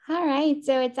All right,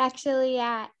 so it's actually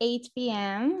 8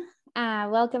 p.m.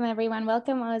 Welcome, everyone.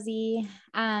 Welcome, Ozzy.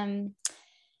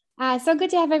 So good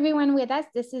to have everyone with us.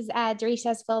 This is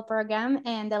Drisha's full program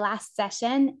and the last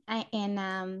session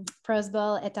in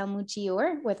Pruzbol at Talmud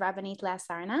Shiur with Rabbanit Leah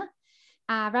Sarna.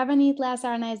 Rabbanit Leah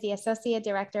Sarna is the Associate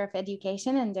Director of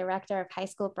Education and Director of High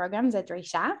School Programs at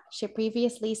Drisha. She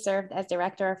previously served as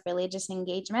Director of Religious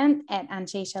Engagement at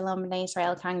Anshe Shalom B'nai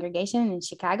Israel Congregation in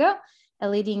Chicago, a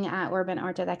leading urban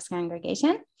Orthodox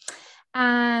congregation.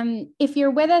 If you're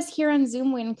with us here on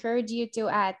Zoom, we encourage you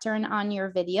to turn on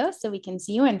your video so we can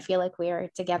see you and feel like we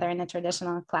are together in a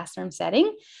traditional classroom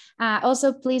setting.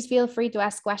 Also, please feel free to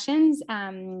ask questions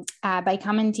by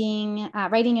commenting,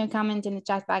 writing a comment in the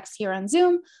chat box here on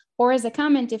Zoom, or as a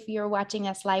comment if you're watching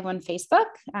us live on Facebook.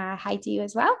 Hi to you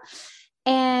as well.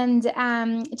 And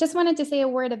just wanted to say a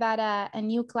word about a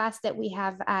new class that we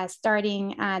have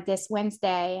starting this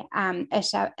Wednesday,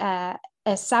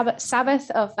 a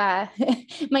Sabbath of,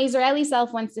 my Israeli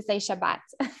self wants to say Shabbat,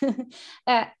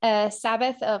 a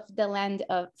Sabbath of the land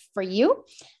for you,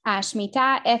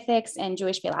 Shemittah, ethics, and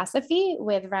Jewish philosophy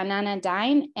with Ranana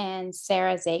Dine and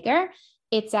Sarah Zager.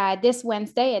 It's this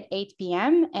Wednesday at 8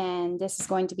 p.m. and this is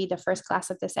going to be the first class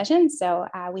of the session. So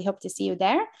we hope to see you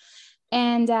there.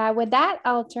 And with that,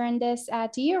 I'll turn this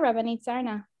to you, Rabbanit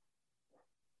Sarna.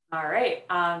 All right.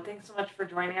 Thanks so much for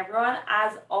joining, everyone.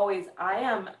 As always, I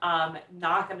am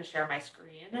not going to share my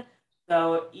screen.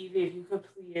 So, Evie, if you could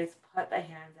please put the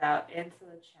hands out into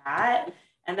the chat.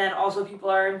 And then also people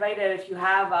are invited, if you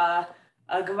have a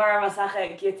Gemara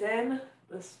Masachet Gittin,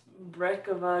 this brick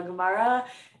of a Gemara,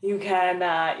 you can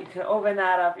open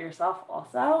that up yourself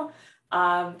also.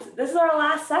 This is our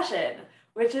last session,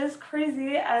 which is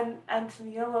crazy and to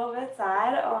me a little bit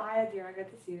sad. Oh, hi, Adira, good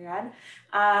to see you again.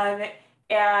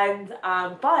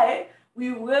 But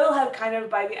we will have kind of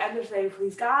by the end of today,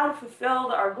 please God,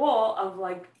 fulfilled our goal of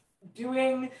like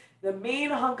doing the main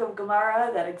hunk of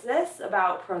Gemara that exists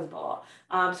about Pruzbol.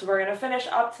 So we're going to finish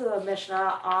up to the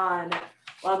Mishnah on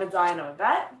Lamed Zayin and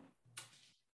Bet.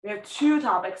 We have two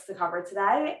topics to cover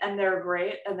today, and they're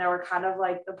great, and they were kind of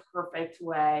like the perfect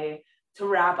way to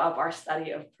wrap up our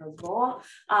study of Pruzbol.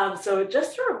 So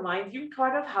just to remind you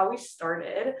kind of how we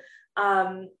started,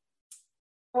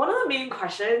 one of the main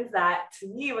questions that to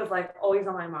me was like always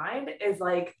on my mind is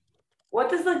like, what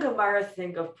does the Gemara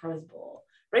think of Pruzbol,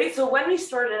 right? So when we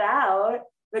started out,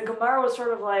 the Gemara was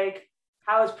sort of like,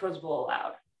 how is Pruzbol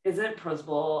allowed? Is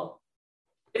Pruzbol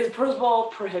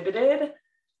prohibited?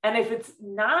 And if it's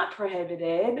not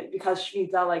prohibited because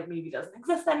Shemitah like maybe doesn't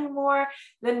exist anymore,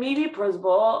 then maybe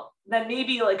Pruzbol, then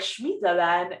maybe like Shemitah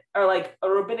then, or like a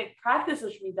rabbinic practice of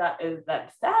Shemitah is then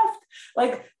theft.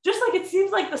 Like, just like it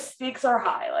seems like the stakes are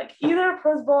high. Like either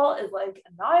Pruzbol is like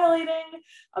annihilating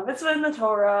a mitzvah in the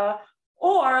Torah,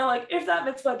 or like if that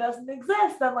mitzvah doesn't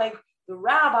exist, then like the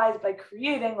rabbis, by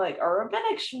creating like a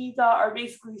rabbinic Shemitah, are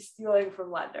basically stealing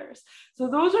from lenders. So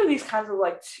those are these kinds of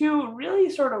like two really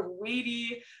sort of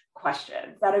weighty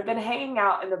questions that have been hanging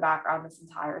out in the background this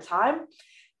entire time.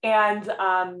 And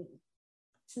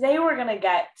today we're going to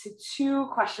get to two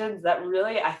questions that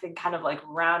really, I think, kind of like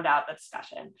round out the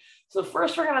discussion. So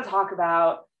first, we're going to talk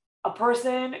about a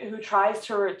person who tries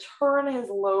to return his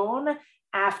loan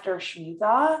after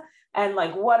Shemitah, and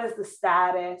like what is the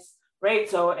status, right?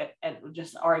 So, and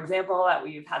just our example that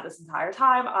we've had this entire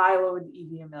time, I loaned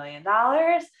Evie $1 million.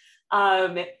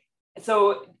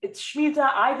 So it's Shemitah.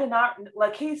 I did not, the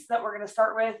case that we're going to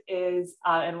start with is,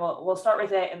 and we'll start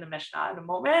with it in the Mishnah in a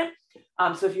moment.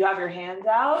 So if you have your hands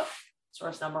out,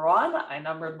 source number one, I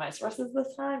numbered my sources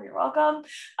this time, you're welcome.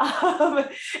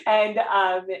 But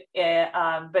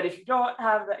if you don't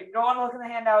have that, you don't want to look in the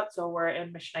handout, so we're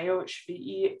in Mishnah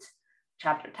Shvi'it,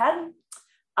 chapter 10.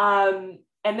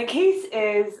 And the case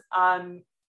is,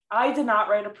 I did not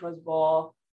write a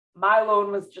Pruzbol. My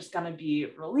loan was just going to be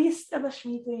released in the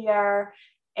Shemitah year.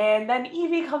 And then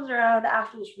Evie comes around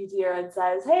after the Shemitah year and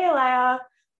says, hey, Leah,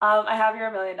 I have your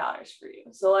 $1 million for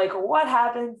you. So like, what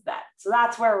happens then? So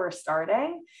that's where we're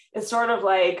starting. It's sort of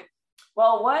like,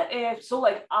 well, what if, so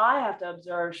like I have to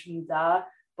observe Shemitah,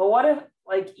 but what if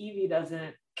like Evie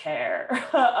doesn't care?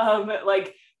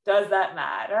 Like, does that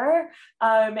matter?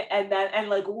 And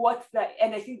like, what's that?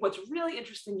 And I think what's really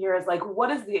interesting here is like, what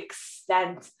is the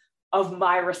extent of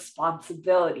my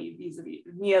responsibility vis-a-vis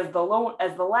me as the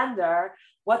lender?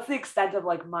 What's the extent of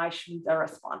like my Shemitah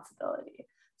responsibility?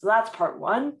 So that's part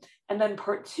one. And then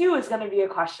part two is going to be a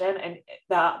question, and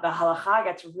the halacha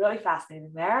gets really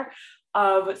fascinating there,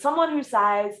 of someone who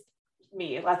says,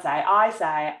 let's say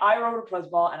I wrote a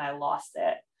Pruzbol and I lost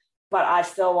it, but I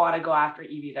still want to go after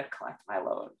Evie to collect my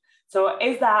loan. So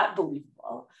is that believable?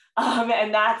 Pruzbol.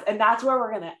 And that's where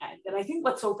we're going to end. And I think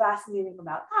what's so fascinating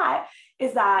about that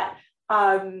is that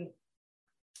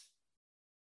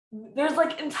there's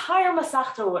like entire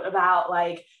masachtot about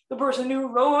like the person who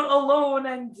wrote a loan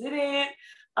and didn't,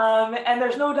 and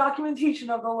there's no documentation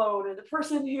of the loan, and the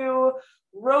person who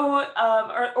wrote,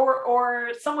 or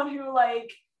someone who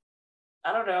like,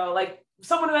 I don't know, like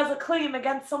someone who has a claim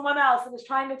against someone else and is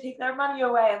trying to take their money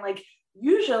away. And like,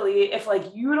 usually if like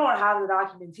you don't have the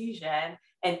documentation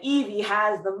and Evie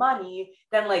has the money,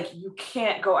 then like you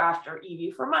can't go after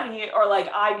Evie for money, or like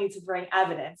I need to bring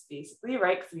evidence basically,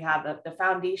 right? Because we have the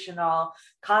foundational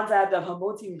concept of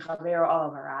hamoti michaver ala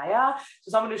maraya.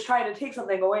 So someone who's trying to take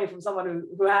something away from someone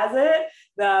who has it,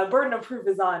 the burden of proof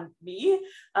is on me,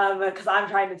 because I'm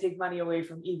trying to take money away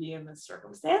from Evie in this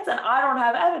circumstance, and I don't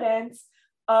have evidence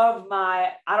I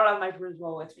don't have my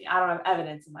Pruzbol with me. I don't have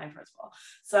evidence in my Pruzbol.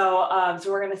 So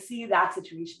we're going to see that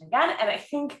situation again. And I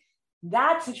think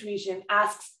that situation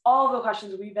asks all the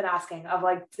questions we've been asking of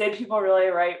like, did people really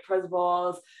write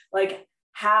Pruzbols? Like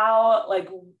how,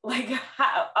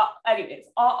 anyways,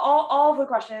 all the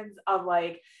questions of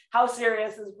like, how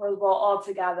serious is Pruzbol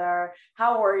altogether?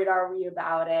 How worried are we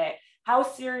about it? How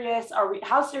seriously are we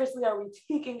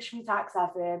taking Shemittah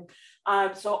Ksafim?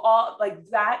 So all like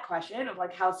that question of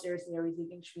like, how seriously are we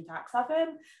taking Shemittah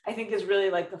Ksafim, I think is really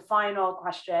like the final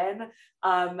question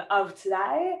of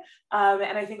today.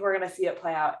 And I think we're going to see it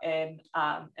play out in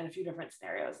a few different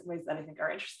scenarios in ways that I think are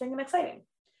interesting and exciting.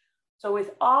 So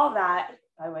with all that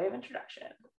by way of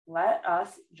introduction, let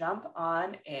us jump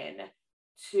on in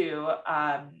to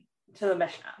the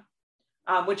Mishnah.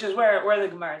 Which is where the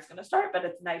Gemara is going to start, but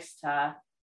it's nice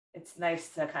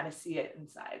to kind of see it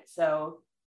inside. So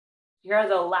here are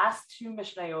the last two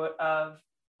Mishnayot of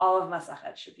all of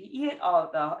Masachet Shvi'it,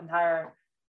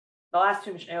 the last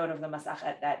two Mishnayot of the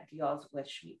Masachet that deals with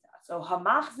Shemitah. So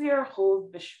Hamachzir Chov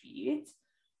b'Shvi'it,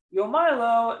 Yomar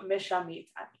lo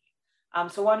Mishamitani.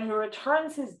 So one who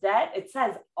returns his debt, it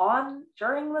says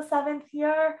during the 7th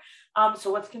year.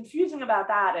 So what's confusing about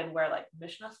that, and where like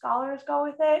Mishnah scholars go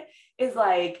with it, is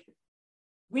like,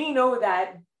 we know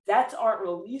that debts aren't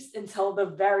released until the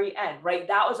very end, right?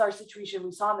 That was our situation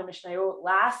we saw in the Mishnah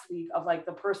last week of like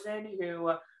the person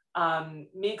who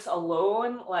makes a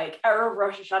loan, like Erev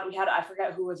Rosh Hashanah. We had, I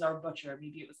forget who was our butcher.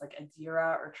 Maybe it was like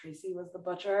Adira or Tracy was the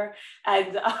butcher,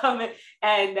 and the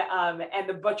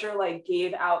butcher like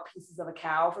gave out pieces of a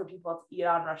cow for people to eat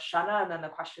on Rosh Hashanah, and then the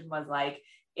question was like,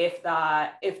 if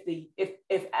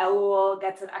Elul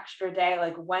gets an extra day,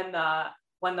 like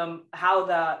how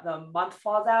the month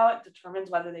falls out determines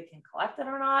whether they can collect it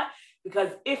or not. Because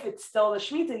if it's still the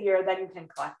Shemitah year, then you can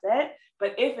collect it.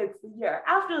 But if it's the year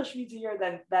after the Shemitah year,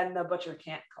 then the butcher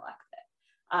can't collect it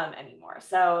anymore.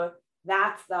 So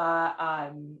that's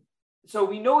so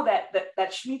we know that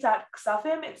Shemittah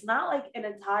Ksafim, it's not like an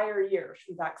entire year.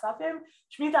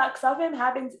 Shemittah Ksafim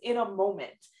happens in a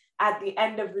moment at the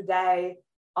end of the day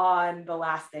on the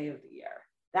last day of the year.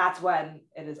 That's when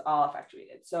it is all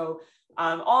effectuated. So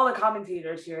all the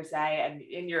commentators here say, and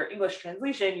in your English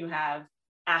translation, you have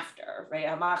after, right?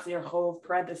 Hamachzir Chov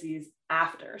parentheses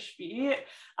after Shvi.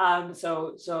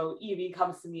 So Evie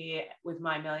comes to me with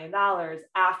my $1 million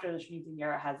after the Shemitah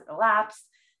year has elapsed.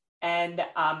 And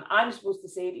I'm supposed to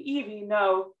say to Evie,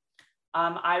 no,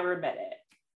 I remit it.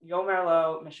 Yomer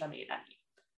lo mishamitani.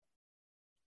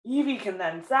 Evie can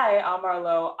then say, Amar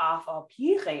lo afal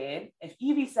pichein. If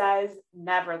Evie says,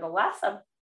 nevertheless, I'm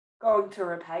going to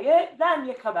repay it, then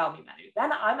yekabel mimenu.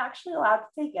 Then I'm actually allowed to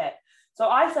take it. So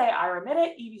I say, I remit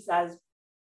it. Evie says,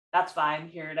 that's fine.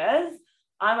 Here it is.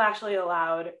 I'm actually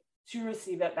allowed to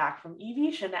receive it back from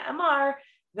Evie. Shene'emar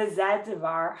v'zeh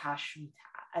devar hashmitah.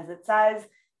 As it says,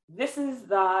 this is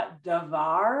the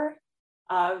davar.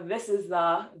 This is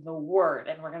the word,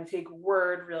 and we're going to take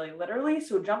word really literally.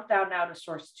 So jump down now to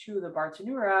source 2, the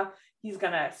Bartanura. He's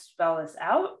going to spell this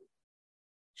out.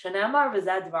 Shene'emar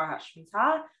v'zeh devar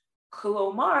hashmitah,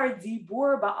 klomar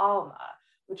dibur ba'alma,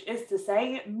 which is to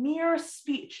say mere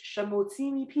speech, shemotzi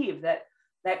mi-piv,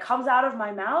 that comes out of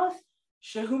my mouth,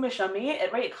 shehu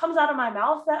mishamit, right? It comes out of my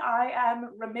mouth that I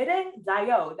am remitting,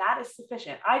 dayo, that is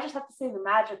sufficient. I just have to say the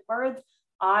magic words,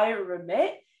 I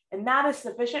remit, and that is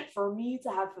sufficient for me to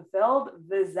have fulfilled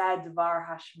v'zeh dvar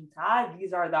hashmitah.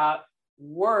 These are the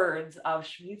words of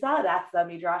Shemitah. That's the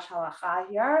Midrash Halacha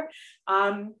here.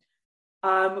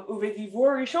 Uvedivur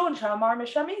rishon shamar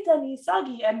mishamita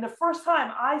nisagi. And the first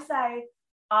time I say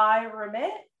I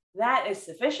remit, that is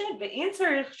sufficient. The answer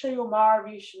is sheyomar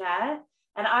vishneh,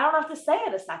 and I don't have to say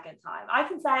it a second time. I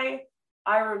can say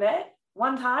I remit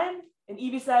one time, and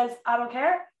Evie says I don't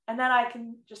care, and then I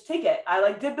can just take it. I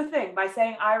like did the thing by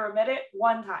saying I remit it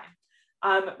one time.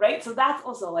 right? So that's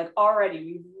also like already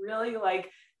we've really like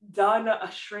done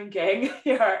a shrinking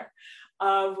here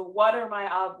of what is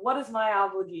my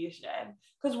obligation?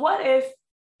 Because what if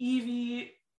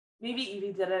maybe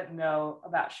Evie didn't know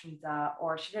about Shemitah,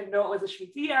 or she didn't know it was a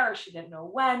Shemitah year, or she didn't know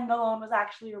when the loan was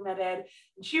actually remitted,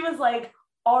 and she was like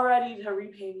all ready to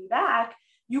repay me back.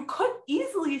 You could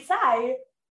easily say,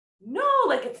 no,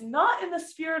 like it's not in the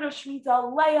spirit of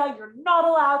Shemitah. Leah, you're not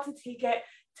allowed to take it.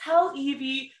 Tell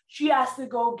Evie she has to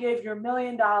go give your $1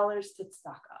 million to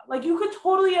tzedakah. Like you could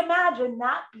totally imagine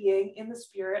that being in the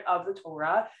spirit of the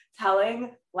Torah,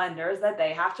 telling lenders that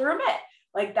they have to remit.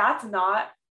 Like that's not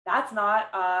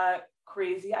a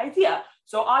crazy idea.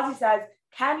 So Ozzy says,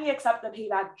 can he accept the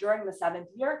payback during the 7th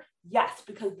year? Yes,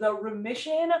 because the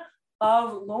remission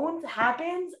of loans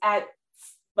happens at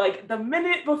like the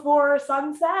minute before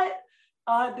sunset,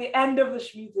 the end of the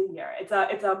Shemitah year. So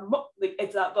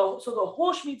the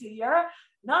whole Shemitah year,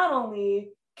 not only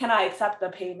can I accept the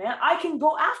payment, I can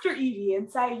go after Evie and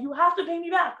say, you have to pay me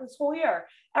back this whole year.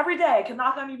 Every day I can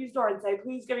knock on Evie's door and say,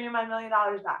 please give me my $1 million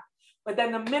back. But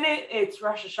then the minute it's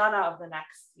Rosh Hashanah of the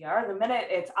next year, the minute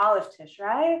it's Aleph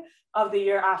Tishrei of the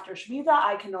year after Shemitah,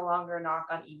 I can no longer knock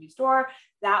on Evie's door.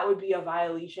 That would be a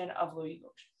violation of Lo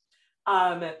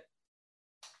Yigosh.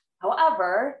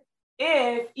 However,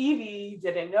 if Evie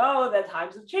didn't know that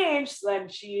times have changed, then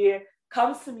she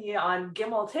comes to me on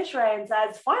Gimel Tishrei and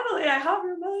says, finally, I have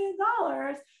your $1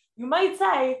 million. You might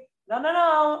say,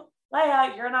 no,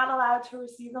 Leah, you're not allowed to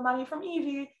receive the money from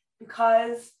Evie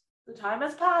because the time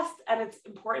has passed and it's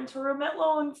important to remit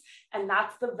loans. And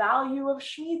that's the value of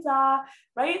Shemitah,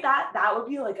 right? That would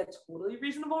be like a totally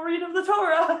reasonable read of the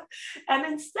Torah. And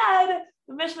instead,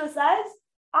 the Mishnah says,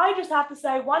 I just have to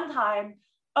say one time,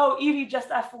 oh, Evie, just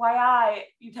FYI,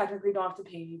 you technically don't have to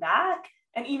pay me back.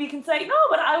 And Evie can say, no,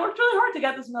 but I worked really hard to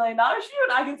get this $1 million to you.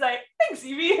 And I can say, thanks,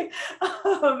 Evie.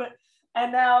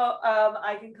 And now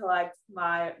I can collect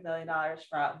my $1 million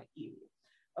from Evie.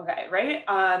 Okay, right?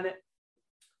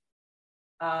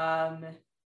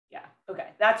 Yeah, okay.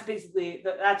 That's basically,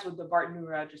 that's what the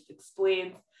Bartanura just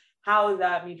explains, how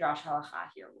the Midrash Halacha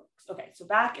here works. Okay, so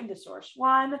back into source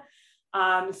 1.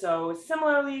 So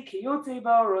similarly, Kiyotze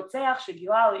bo rotzeach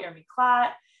shegila li'ir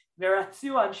miklat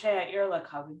veratzu anshe ha'ir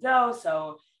lekavado.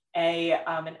 So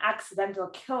an accidental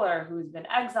killer who's been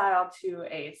exiled to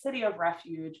a city of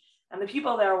refuge, and the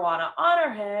people there want to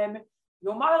honor him.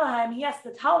 Yomar lahem, he has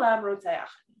to tell them rotzeach.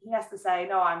 He has to say,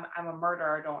 no, I'm a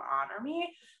murderer, don't honor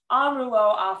me.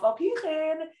 Amrulo afal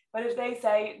pichin. But if they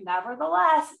say,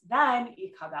 nevertheless, then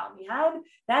ikabel mihen,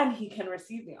 then he can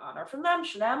receive the honor from them.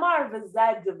 Shneamar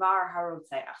v'zed devar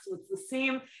harotzeach. So it's the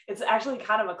same, it's actually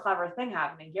kind of a clever thing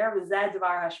happening here. V'zed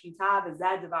devar hashmitah,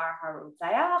 v'zed devar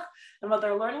harotzeach. And what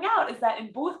they're learning out is that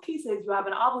in both cases, you have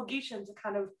an obligation to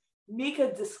kind of make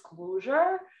a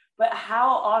disclosure, but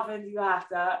how often do you have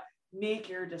to make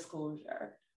your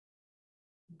disclosure?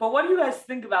 But what do you guys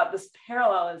think about this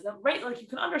parallelism, right? Like you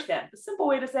can understand. The simple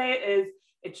way to say it is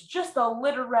it's just a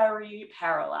literary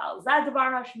parallel. Zad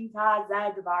devar hashmitah,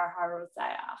 zad devar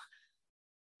harotzeach.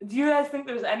 Do you guys think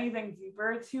there's anything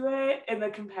deeper to it in the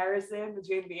comparison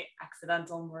between the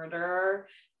accidental murderer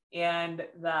and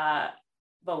the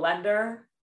lender?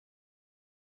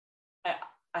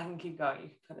 I can keep going. You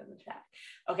can put it in the chat.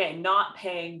 Okay, not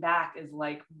paying back is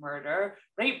like murder,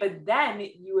 right? But then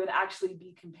you would actually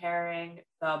be comparing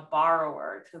the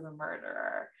borrower to the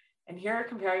murderer. And here you're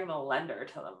comparing the lender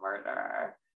to the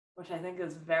murderer, which I think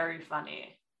is very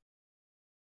funny.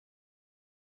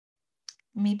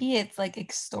 Maybe it's like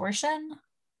extortion.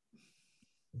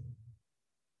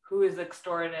 Who is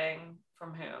extorting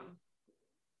from whom?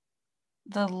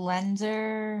 The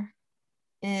lender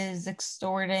is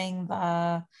extorting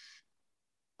the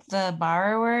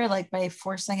borrower, like by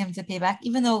forcing him to pay back,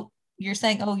 even though you're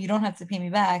saying, oh, you don't have to pay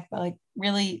me back, but like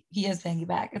really he is paying you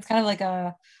back. It's kind of like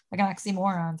an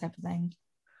oxymoron type of thing.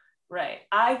 Right.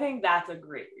 I think that's a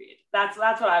great read. That's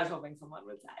what I was hoping someone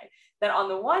would say. That on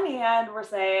the one hand, we're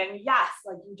saying, yes,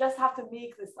 like you just have to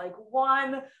make this like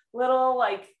one little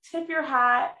like tip your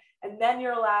hat, and then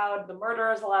you're allowed, the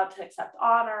murderer is allowed to accept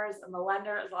honors and the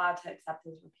lender is allowed to accept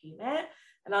his repayment.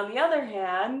 And on the other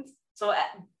hand, so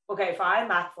okay, fine,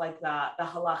 that's like the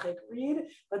halachic read,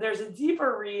 but there's a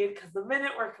deeper read because the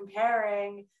minute we're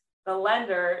comparing the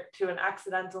lender to an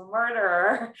accidental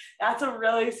murderer, that's a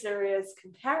really serious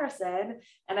comparison.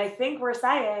 And I think we're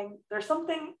saying there's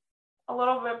something a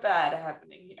little bit bad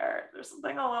happening here. There's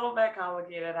something a little bit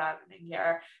complicated happening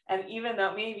here. And even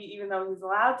though he's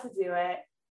allowed to do it,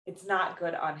 it's not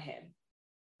good on him.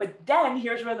 But then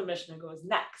here's where the Mishnah goes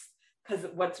next. Because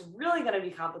what's really going to be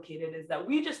complicated is that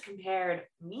we just compared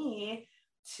me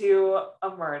to a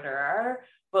murderer,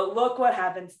 but look what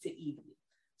happens to Evie.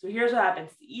 So here's what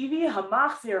happens to Evie.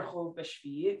 Hamachzir chov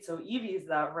b'shvit. So Evie is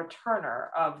the returner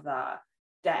of the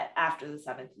debt after the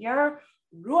 7th year.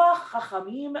 Ruach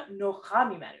chachamim nocha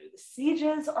mimenu. The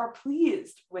sages are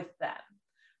pleased with them,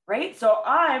 right? So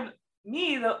I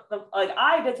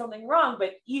did something wrong,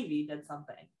 but Evie did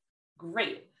something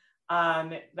great.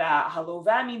 Okay,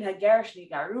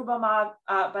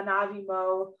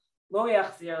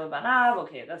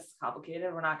 that's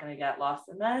complicated. We're not going to get lost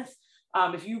in this.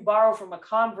 If you borrow from a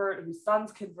convert whose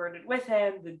sons converted with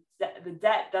him, the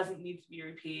debt doesn't need to be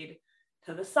repaid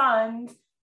to the sons.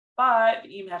 But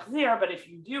if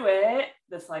you do it,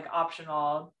 this like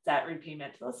optional debt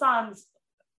repayment to the sons,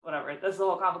 whatever, this is a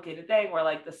whole complicated thing where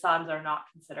like the sons are not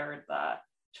considered the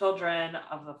children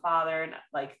of the father,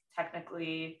 like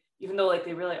technically, even though like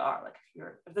they really are. Like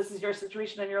if this is your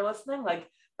situation and you're listening, like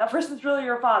that person's really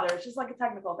your father. It's just like a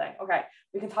technical thing. Okay,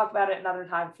 we can talk about it another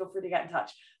time. Feel free to get in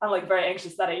touch. I'm like very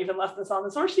anxious that I even left this on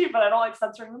the source sheet, but I don't like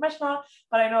censoring the Mishnah,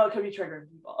 but I know it could be triggering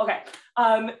people. Okay.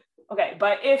 Okay,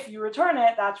 but if you return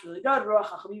it, that's really good. Ruach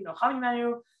chachamim nocha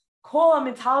mimenu. Kol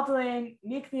mitaltalin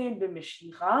niknin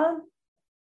b'mishicha.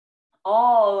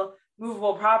 All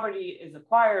movable property is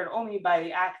acquired only by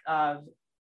the act of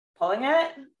pulling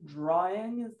it.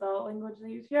 Drawing is the language they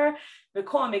use here.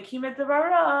 V'kol mekimet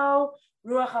devaro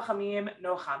ruach chachamim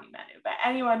nocha mimenu. But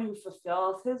anyone who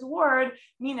fulfills his word,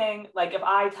 meaning like if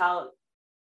I tell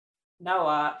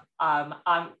Noah,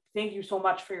 thank you so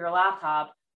much for your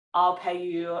laptop, I'll pay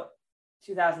you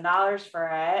 $2,000 for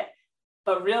it,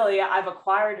 but really I've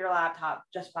acquired your laptop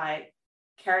just by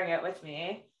carrying it with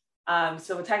me.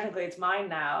 So technically it's mine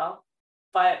now,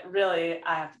 but really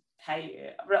I have to pay you.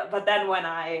 But then when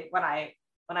I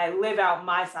live out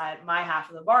my side, my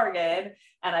half of the bargain,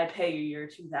 and I pay you your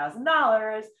 $2,000,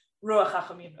 ruach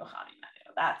chachamim nocha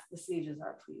mimenu. That's the sages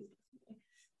are pleased with me.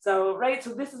 So right,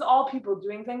 so this is all people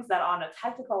doing things that on a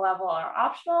technical level are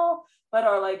optional, but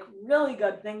are like really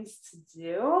good things to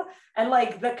do. And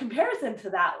like the comparison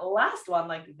to that last one,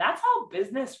 like that's how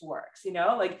business works, you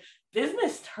know, like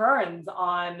business turns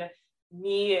on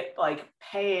me like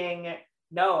paying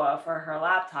Noah for her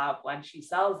laptop when she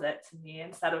sells it to me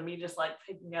instead of me just like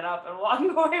picking it up and walking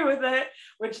away with it,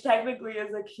 which technically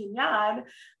is a kinyan.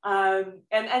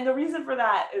 And the reason for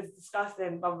that is discussed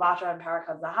in Bava Batra and Parak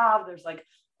Zahav. There's like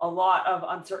a lot of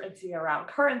uncertainty around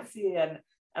currency and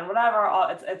whatever.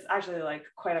 It's actually like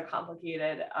quite a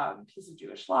complicated piece of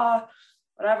Jewish law,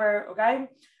 whatever. Okay.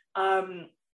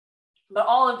 But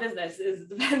all of business is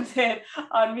dependent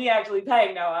on me actually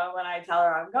paying Noah when I tell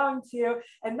her I'm going to.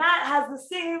 And that has the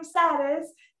same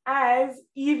status as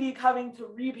Evie coming to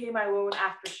repay my loan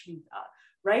after Shemittah,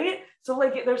 right? So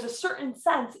like there's a certain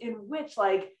sense in which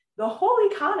like the whole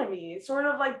economy sort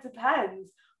of like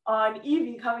depends on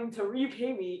Evie coming to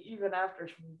repay me even after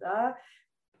Shemittah.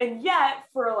 And yet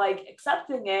for like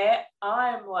accepting it,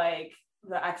 I'm like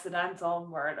the accidental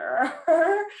murderer.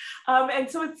 And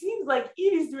so it seems like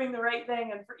Evie's doing the right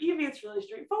thing. And for Evie, it's really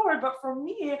straightforward. But for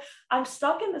me, I'm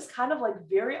stuck in this kind of like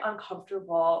very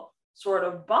uncomfortable sort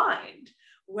of bind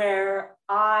where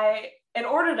in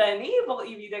order to enable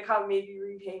Evie to come maybe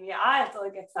repay me, I have to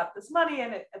like accept this money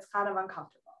and it's kind of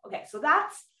uncomfortable. Okay, so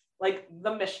that's like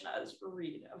the Mishnah's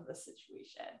read of the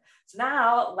situation. So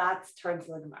now let's turn to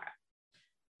the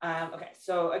Gemara. Okay,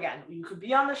 so again, you could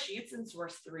be on the sheets in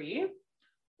source 3,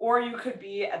 or you could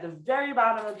be at the very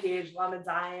bottom of the page, Lamed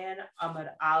Zayin Amud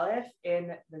Aleph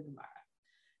in the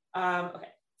Gemara. Okay,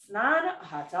 Zman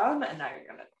hatam, and now you're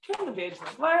gonna turn the page to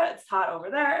the Gemara. It's taught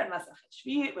over there in Masechet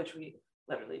Shvit, which we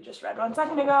literally just read 1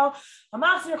 second ago.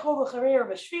 Hamasir chol b'chareir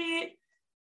b'shvit.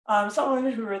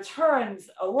 Someone who returns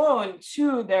a loan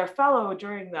to their fellow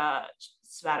during the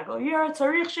sabbatical year,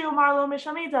 tzarich she'omar lo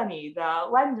mishamitani. The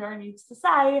lender needs to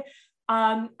say,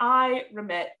 I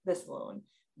remit this loan.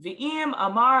 V'im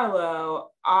amar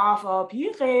lo afal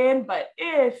pichin, but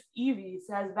if Evie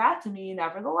says that to me,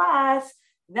 nevertheless,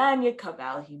 then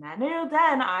yekabel himanu,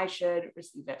 then I should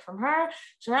receive it from her.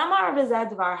 Shenamar v'zeh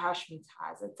dvar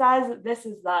hashmitah. It says this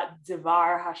is the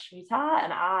dvar hashmitah,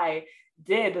 and I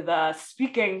did the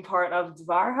speaking part of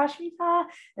dvar hashmitah,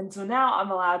 and so now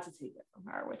I'm allowed to take it from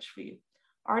her, which we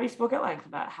already spoke at length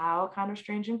about how kind of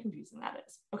strange and confusing that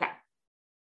is. Okay.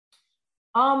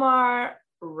 Amar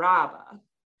Rabba.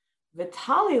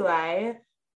 V'talilei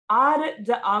ad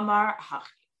de Amar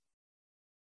hachi.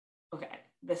 Okay,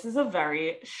 this is a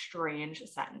very strange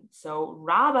sentence. So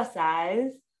Rabba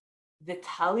says,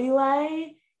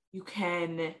 V'talilei, you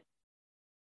can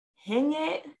hang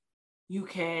it, you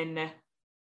can,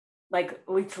 like,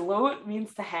 litzlot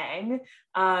means to hang.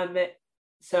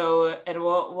 So, and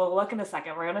we'll look in a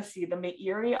second. We're going to see the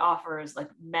mi-penei offers like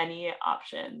many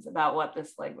options about what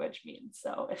this language means.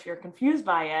 So if you're confused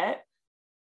by it,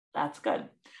 that's good.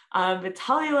 So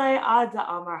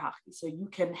you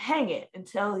can hang it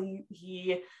until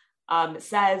he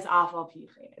says afal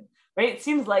pichen, right? It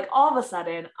seems like all of a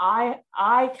sudden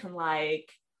I can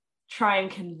like try and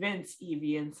convince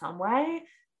Evie in some way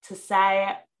to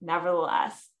say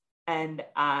nevertheless, and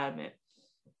then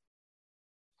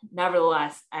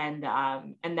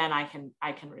I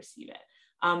can receive it.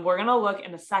 We're gonna look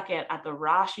in a second at the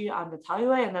Rashi on the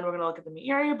Talmud, and then we're gonna look at the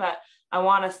mi-penei, but I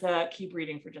want us to keep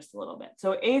reading for just a little bit.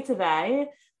 So today,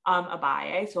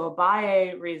 Abaye. So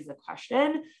Abaye raises a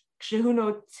question.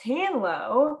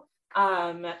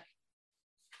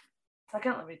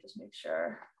 Second, let me just make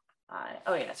sure.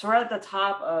 So we're at the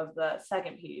top of the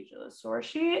second page of the source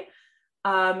sheet.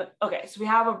 Okay, so we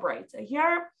have a brayta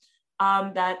here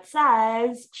that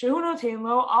says, "Shehu noten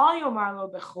lo al yomar lo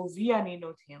bechovi ani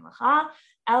noten lecha,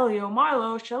 el yomar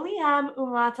lo shaliham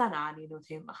umatana ani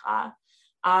noten lecha."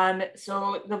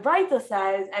 So the brayta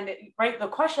says, and the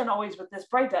question always with this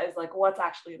brayta is like, what's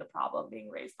actually the problem being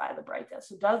raised by the brayta?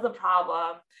 So does the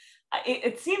problem?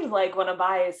 It seems like when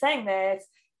Abaye is saying this,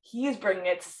 he's bringing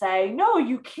it to say, no,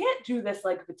 you can't do this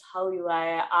like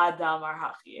v'talilei adam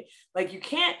arhachi. Like you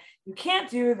can't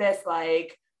do this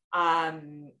like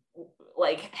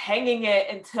hanging it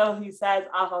until he says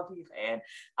afal pichen.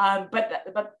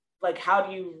 But like, how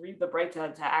do you read the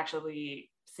brayta to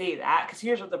actually say that? Because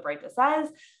here's what the brayta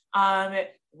says.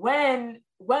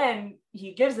 When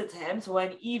he gives it to him, so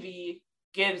when Evie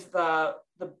gives the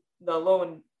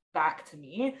loan back to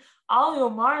me, Al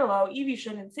yomarlo, Evie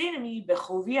shouldn't say to me,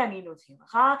 bechovi ani noten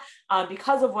lecha,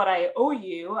 because of what I owe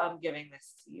you, I'm giving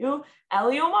this to you. El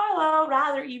yomarlo,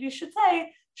 rather Evie should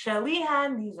say,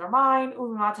 shalihan, these are mine,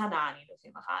 umatana ani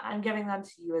noten lecha, I'm giving them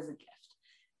to you as a gift.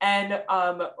 And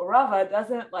Rava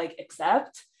doesn't like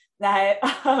accept that.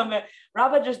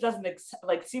 Rava just doesn't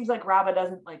seems like Rava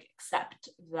doesn't like accept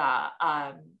the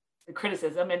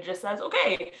criticism and just says,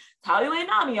 okay, talilei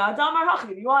nami adam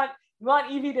arhachi. You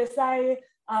want Evie to say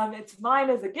it's mine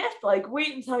as a gift? Like,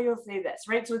 wait until you'll say this,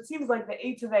 right? So it seems like the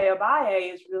Eitavei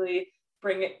Abaye is really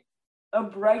bringing a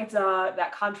brayta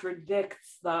that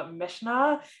contradicts the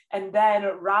Mishnah, and then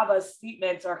Rabba's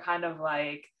statements are kind of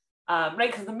like, right?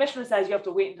 Because the Mishnah says you have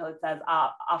to wait until it says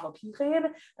afal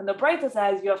pichen, and the brayta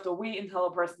says you have to wait until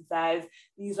a person says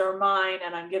these are mine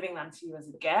and I'm giving them to you as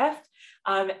a gift.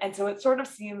 And so it sort of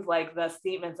seems like the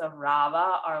statements of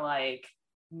Rabba are like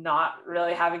not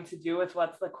really having to do with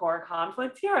what's the core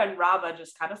conflict here, and Rabba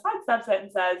just kind of sidesteps it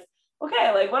and says,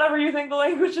 okay, like whatever you think the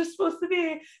language is supposed to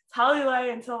be,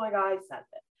 talilei until the guy says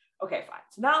it. Okay, fine.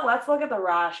 So now let's look at the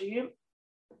Rashi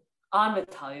on the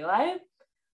talilei.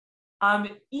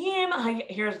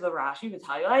 Here's the Rashi,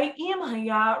 v'talilei, im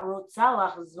haya rotza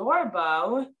lachzor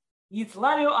bo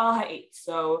yitzladu al ha'et.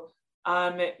 So,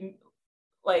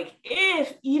 like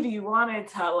if Evie wanted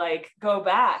to like go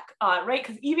back, right?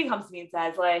 Because Evie comes to me and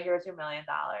says, Leah, here's your $1 million.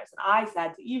 And I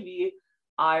said to Evie,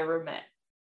 I remit.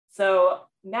 So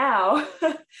now,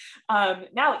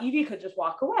 now Evie could just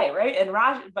walk away, right? And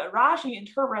Rashi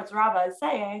interprets Rava as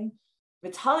saying,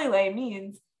 v'talilei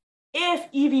means if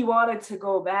Evie wanted to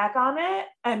go back on it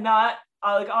and not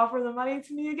like offer the money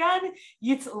to me again,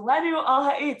 yitzledu al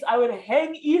ha'etz, I would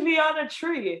hang Evie on a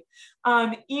tree.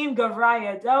 Im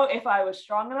gavraya do, if I was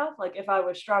strong enough, like if I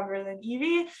was stronger than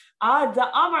Evie,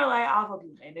 da amar lai afal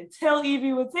pichen, until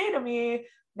Evie would say to me,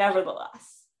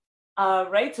 nevertheless.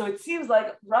 Right? So it seems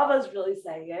like Rava's really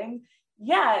saying,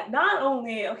 yeah, not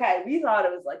only, okay, we thought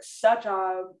it was like such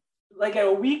a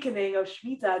weakening of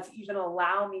Shemitah to even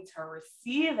allow me to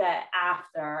receive it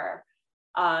after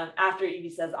Evie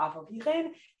says afal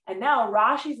pichen, and now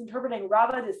Rashi's interpreting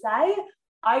Rava to say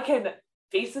I can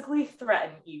basically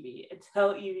threaten Evie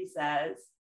until Evie says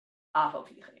afal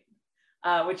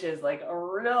pichen, which is like a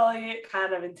really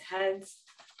kind of intense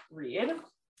read.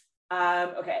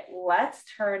 Okay, let's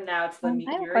turn now to the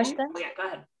I have a question. Yeah, go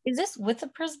ahead. Is this with a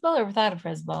Pruzbol or without a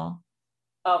Pruzbol?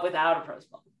 Without a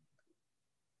Pruzbol.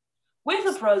 With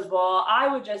a Pruzbol, I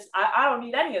don't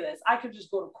need any of this. I could just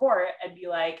go to court and be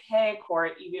like, hey,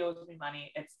 court, Evie owes me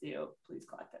money. It's due. Please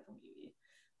collect it from Evie.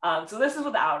 So this is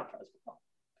without a Pruzbol.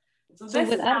 So this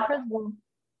without a Pruzbol.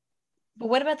 But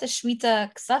what about the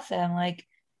Shemitah ksafim? Like,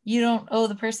 you don't owe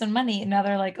the person money, and now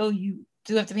they're like, oh, you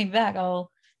do have to pay me back.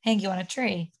 I'll hang you on a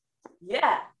tree.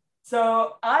 Yeah.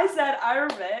 So I said I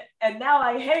remit, and now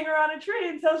I hang her on a tree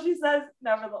until she says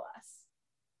nevertheless.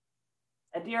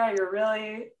 Adira, you're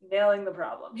really nailing the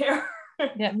problem here.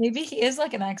 Yeah, maybe he is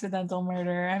like an accidental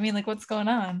murder. I mean, like, what's going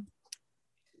on?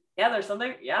 Yeah, there's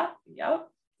something. Yep.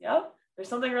 There's There's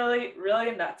something really,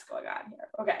 really nuts going on here.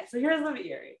 Okay, so here's the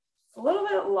mi-penei. It's a little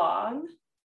bit long.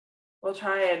 We'll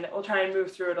try and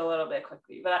move through it a little bit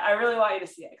quickly, but I really want you to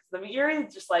see it because the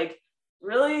mi-penei just like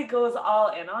really goes all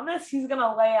in on this. He's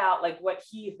gonna lay out like what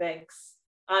he thinks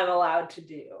I'm allowed to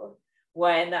do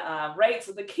when, right?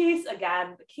 So the case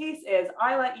is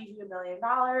I let Evie $1 million.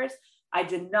 I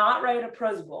did not write a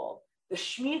Pruzbol. The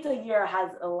Shemitah year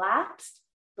has elapsed.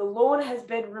 The loan has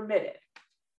been remitted.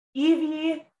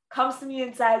 Evie comes to me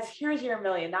and says, here's your $1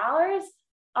 million.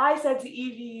 I said to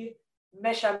Evie,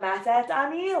 Mishametet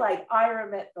ani, like I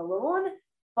remit the loan.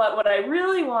 But what I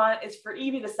really want is for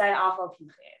Evie to say afal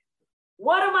pichin.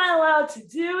 What am I allowed to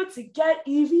do to get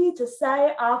Evie to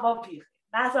say afal pichin?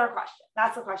 That's our question.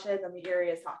 That's the question that the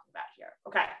mi-penei is talking about here.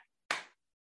 Okay.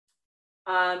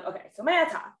 Okay, so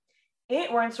me'ata.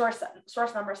 We're in source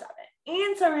number 7.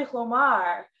 In tzarich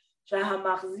lomar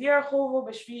shehamachzir chovo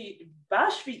b'shvi'i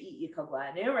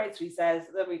yikablanu, right? So he says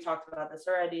that we talked about this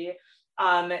already.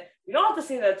 We don't have to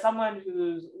say that someone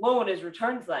whose loan is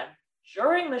returned to them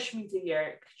during the Shemitah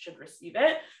year should receive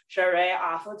it. Sharei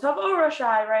aflatav or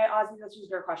rashai, right? Ozzy, this was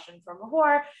your question from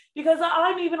before, because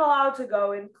I'm even allowed to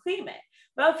go and claim it.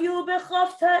 But if you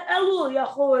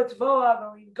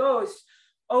ghost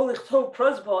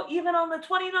Pruzbol, even on the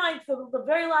 29th of the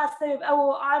very last day of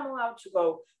Elul, I'm allowed to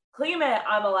go claim it.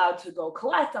 I'm allowed to go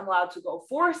collect. I'm allowed to go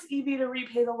force Evie to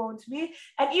repay the loan to me.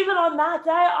 And even on that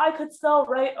day, I could still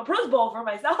write a Pruzbol for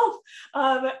myself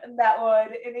that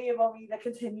would enable me to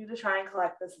continue to try and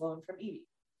collect this loan from Evie.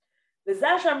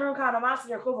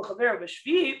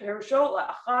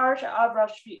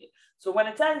 So when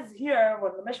it says here,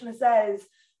 when the Mishnah says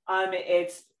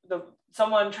it's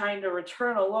someone trying to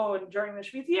return a loan during the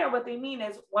Shemitah year, what they mean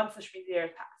is once the Shemitah year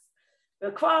passed.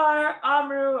 The Kvar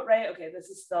Amru, right? Okay, this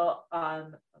is still,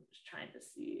 I'm just trying to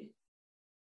see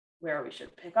where we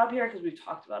should pick up here because we've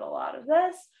talked about a lot of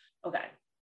this. Okay.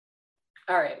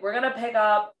 All right, we're going to pick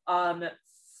up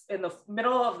in the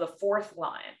middle of the 4th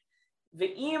line.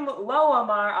 Ve'im lo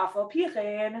amar afal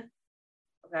pichin,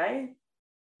 okay?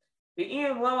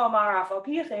 Ve'im lo amar afal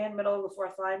pichin, middle of the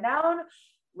 4th line down.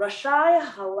 Rashai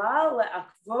halal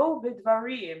le'akvo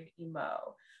bidvarim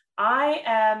imo.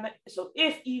 So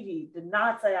if Evie did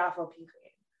not say afal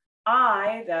pichin,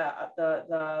 I,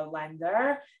 the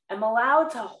lender, am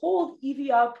allowed to hold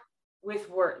Evie up with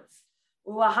words.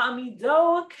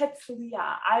 Lahamido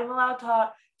ketlia. I'm allowed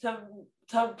to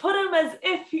put him as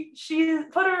if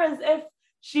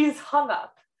she's hung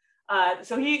up.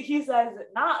 So he says,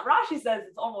 not Rashi says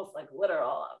it's almost like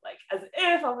literal, like as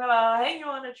if I'm gonna hang you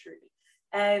on a tree.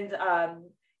 And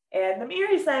the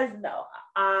mi-penei says, no,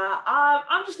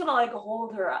 I'm just gonna like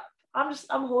hold her up. I'm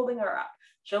holding her up.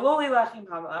 Shaloli lachim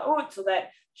ha'ma'ut, so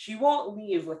that she won't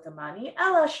leave with the money.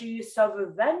 Ella she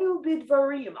savavenu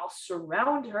bidvarim. I'll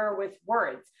surround her with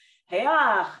words.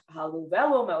 How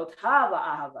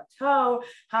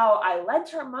I lent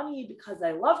her money because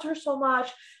I loved her so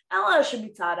much. But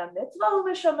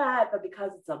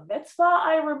because it's a mitzvah,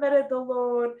 I remitted the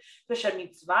loan. But the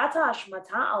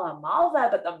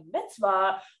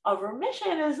mitzvah of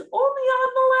remission is only on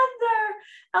the lender.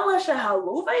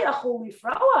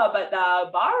 But the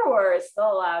borrower is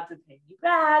still allowed to pay me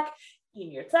back.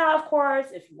 Of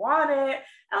course, if you want it.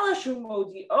 And I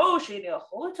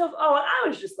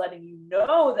was just letting you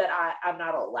know that I'm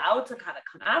not allowed to kind of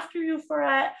come after you for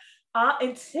it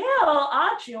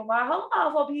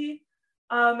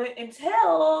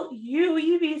until you,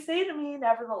 Evie, say to me,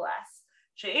 nevertheless,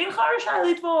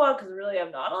 because really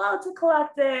I'm not allowed to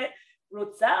collect it.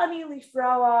 But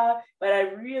I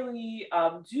really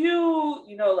do,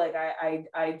 like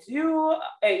I do,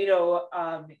 if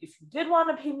you did want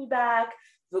to pay me back,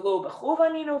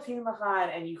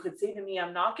 and you could say to me,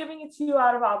 I'm not giving it to you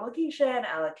out of obligation,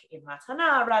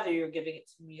 rather you're giving it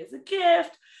to me as a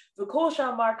gift.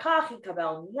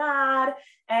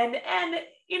 And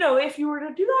if you were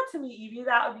to do that to me, Evie,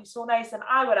 that would be so nice, and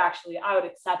I would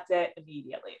accept it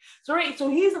immediately. So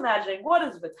he's imagining, what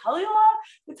is V'talila?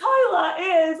 V'talila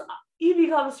is Evie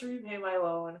comes to repay my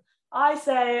loan. I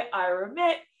say I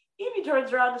remit. Evie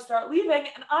turns around to start leaving,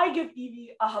 and I give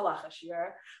Evie a halacha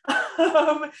shiur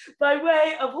by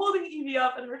way of holding Evie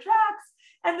up in her tracks.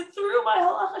 And through my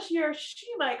halacha shiur,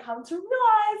 she might come to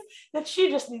realize that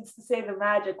she just needs to say the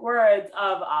magic words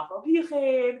of afal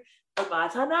pichin, and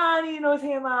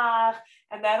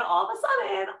then all of a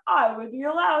sudden, I would be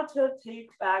allowed to take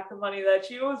back the money that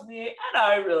she owes me, and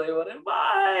I really wouldn't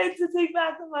mind to take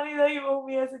back the money that you owe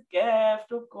me as a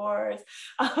gift, of course.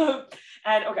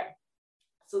 And okay.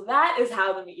 So that is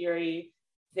how the mi-penei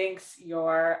thinks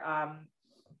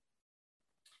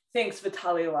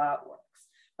v'talila works.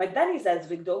 But then he says,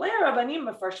 "V'gdolei rabbanim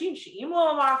mefarshim she'im lo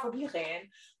amar af al pi chen,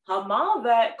 hamal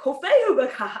ve'kofehu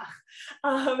b'kach."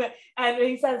 And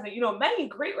he says that, many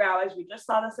great rabbis, we just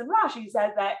saw this in Rashi,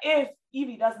 said that if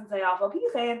Evie doesn't say af al pi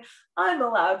chen, I'm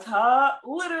allowed to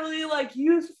literally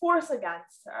use force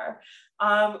against her.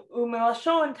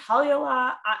 Umilashon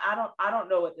talyala. I don't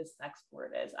know what this next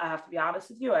word is. I have to be honest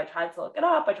with you. I tried to look it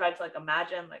up. I tried to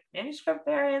imagine manuscript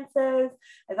variances.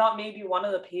 I thought maybe one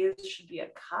of the pages should be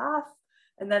a kaf,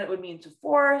 and then it would mean to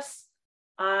force.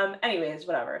 Anyways,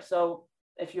 whatever. So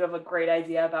if you have a great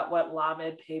idea about what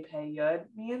lamed pei pei yud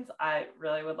means, I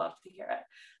really would love to hear it.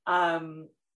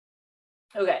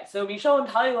 Okay, so Mishol and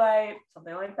Talilei,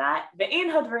 something like that. Ve'ein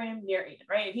hadvarim nir'in,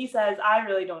 right? And he says, I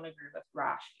really don't agree with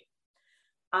Rashi.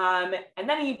 And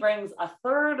then he brings a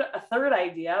third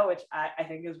idea, which I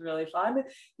think is really fun.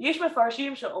 Yesh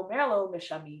mefarshim she'omer lo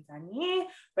mishamitani,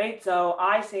 right? So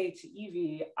I say to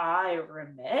Evie, I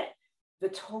remit. The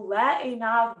tolet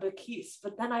einav bekis,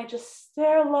 but then I just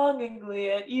stare longingly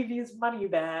at Evie's money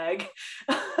bag.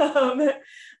 And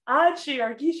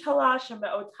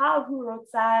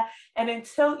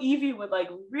until Evie would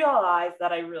realize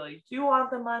that I really do want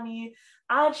the money,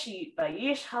 and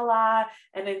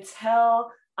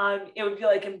until it would be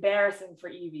embarrassing for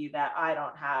Evie that I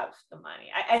don't have the money.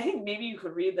 I think maybe you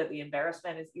could read that the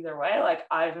embarrassment is either way.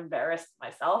 I've embarrassed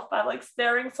myself by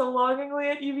staring so longingly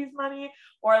at Evie's money,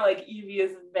 or Evie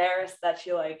is embarrassed that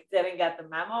she didn't get the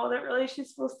memo that really she's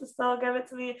supposed to still give it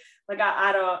to me.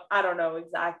 I don't know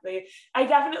exactly. I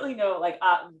definitely know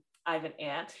I have an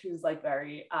aunt who's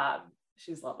very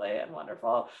she's lovely and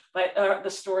wonderful, but the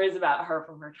stories about her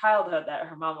from her childhood that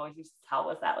her mom always used to tell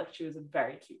was that she was a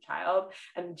very cute child,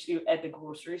 and she at the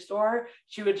grocery store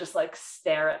she would just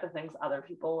stare at the things other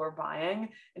people were buying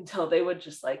until they would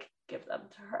just give them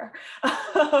to her.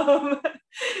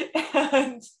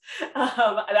 And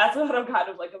that's what I'm kind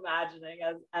of imagining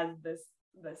as this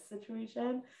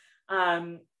situation.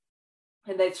 And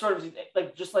they sort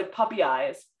of just puppy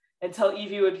eyes until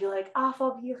Evie would be af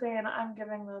al pi chen, I'm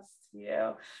giving this to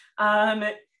you.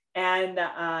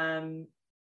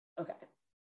 Okay.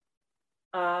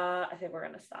 I think we're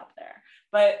gonna stop there.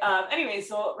 But anyway,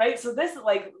 so this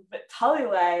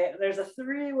Talilei, there's a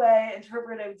three-way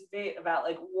interpretive debate about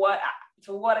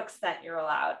to what extent you're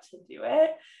allowed to do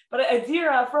it. But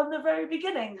Adira from the very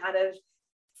beginning kind of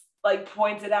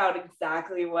pointed out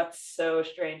exactly what's so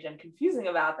strange and confusing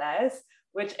about this,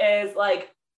 which is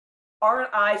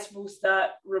aren't I supposed to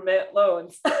remit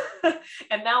loans?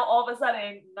 And now all of a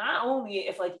sudden, not only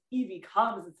if Evie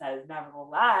comes and says,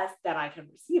 nevertheless, then I can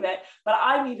receive it, but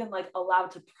I'm even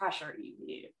allowed to pressure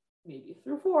Evie, maybe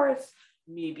through force,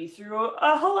 maybe through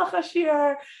a halacha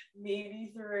shiur,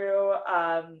 maybe through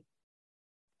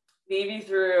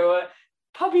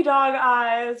puppy dog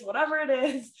eyes, whatever it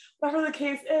is, whatever the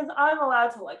case is, I'm allowed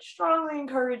to strongly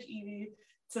encourage Evie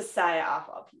to say af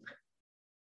al pi chen.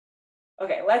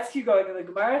 Okay, let's keep going to the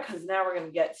Gemara because now we're going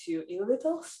to get to a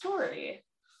little story.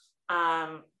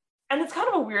 And it's kind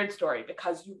of a weird story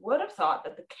because you would have thought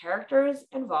that the characters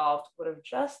involved would have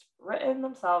just written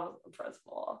themselves a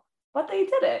Pruzbol, but they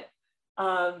didn't.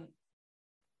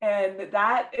 And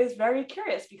that is very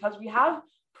curious because we have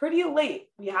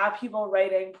people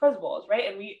writing Pruzbols, right?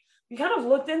 And we kind of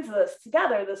looked into this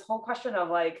together, this whole question of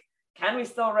can we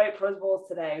still write Pruzbols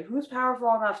today? Who's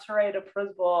powerful enough to write a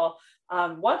Pruzbol?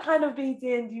 What kind of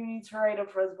Beit-Din do you need to write a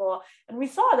Pruzbol? And we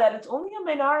saw that it's only a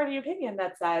minority opinion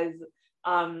that says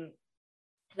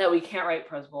that we can't write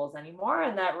Pruzbols anymore.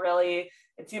 And that really,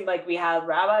 it seemed like we had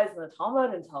rabbis in the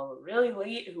Talmud until really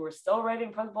late who were still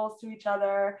writing Pruzbols to each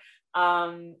other.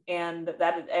 And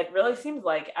that it really seems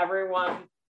like everyone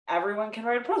can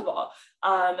write a Pruzbol.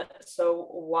 So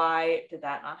why did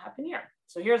that not happen here?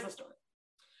 So here's the story.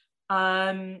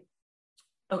 Okay,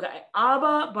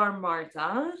 Abba Bar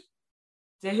Marta,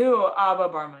 Dehu Abba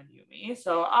Bar Manyumi.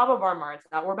 So Abba Bar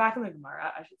Marta, we're back in the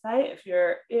Gemara, I should say. If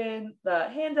you're in the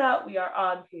handout, we are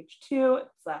on page 2.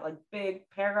 It's that big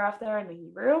paragraph there in the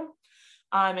Hebrew.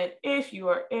 And if you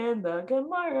are in the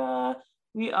Gemara,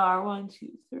 we are 1, 2,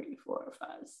 3, 4, 5,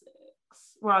 6.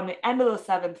 We're on the end of the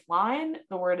 7th line.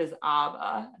 The word is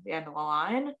Abba at the end of the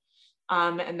line.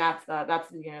 And that's the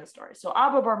beginning of the story. So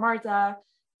Abba Bar Marta,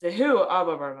 Dehu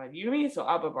Abba Bar Manyumi. So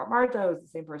Abba Bar Marta is the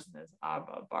same person as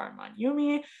Abba Bar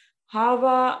Manyumi.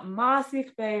 Hava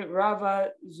Masik Be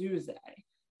Rava Zuze.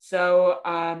 So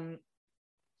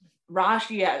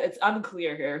Rashi, it's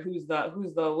unclear here who's the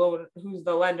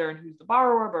lender and who's the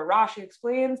borrower, but Rashi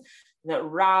explains that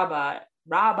Rabba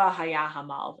Haya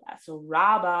Hamalva. So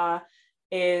Rabba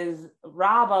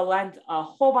lent a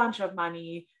whole bunch of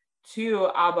money to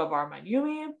Abba Bar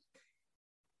Manyumi,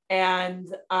 and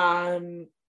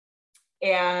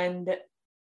And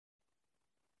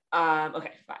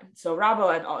okay, fine. So Rabba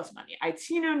and all this money.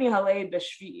 Aitinu nihalei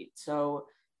b'shvi'it. So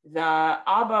the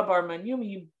Abba Bar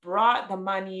Manyumi brought the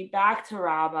money back to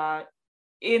Rabba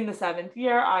in the 7th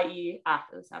year, i.e.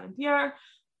 after the 7th year.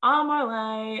 Amar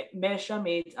le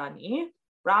Shemittah.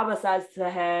 Rabba says to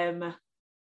him,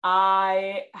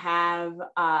 I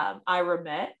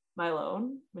remit my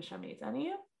loan,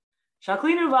 Shemittah.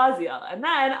 Shaklinu Vaziel. And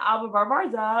then Abba Bar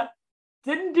Marza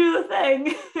didn't do the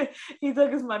thing. He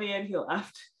took his money and he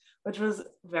left, which was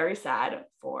very sad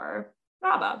for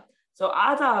Rabba. So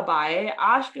Ata Abaye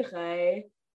Ashkeche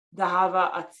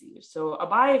Dahava Atzir. So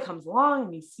Abaye comes along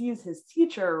and he sees his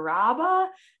teacher Rabba,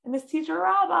 and his teacher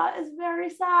Rabba is very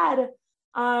sad.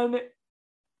 Amarle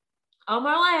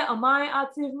Amai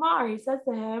Atziv Mar. He says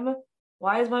to him,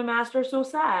 why is my master so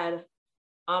sad?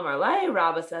 Amarle,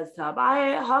 Rabba says to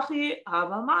Abaye, Hachi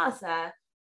Hava Maaseh.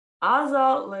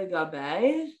 Azal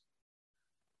legabe.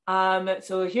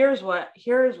 So here's what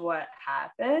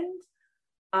happened.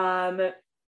 And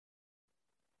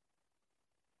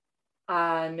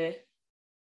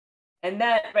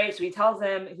then right, so he tells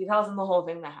him the whole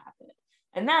thing that happened.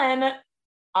 And then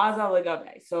Azal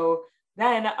legabe. So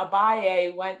then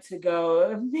Abaye went to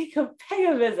go pay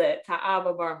a visit to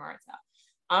Abba Bar Marta.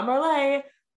 Amarle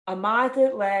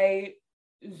amatit le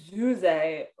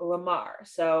zuze lamar.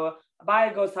 So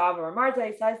Abaye goes to Abba Bar Marta.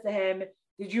 He says to him,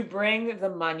 did you bring the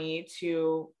money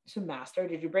to master?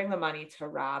 Did you bring the money to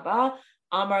Rabba?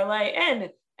 Amarle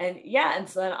in. And yeah, and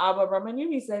so then Abba Bar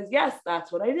Manyumi says, yes,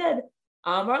 that's what I did.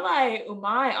 Amarle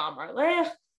umay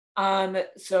amarle.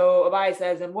 So Abaye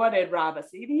says, and what did Rabba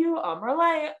say to you?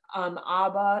 Amarle.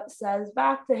 Abba says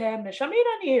back to him,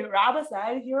 Shemittah. Rabba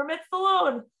said he remits the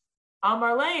loan.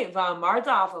 Amarle v'amarta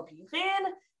afal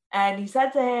pichin. And he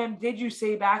said to him, did you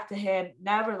say back to him,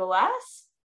 nevertheless?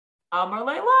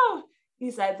 Amarle lo.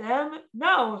 He said to him,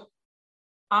 no.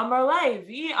 Amarle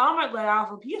vi amarle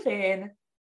afal pichin.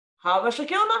 Hava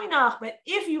shakil naminach. But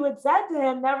if you had said to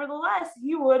him, nevertheless,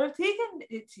 he would have taken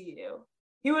it to you.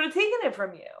 He would have taken it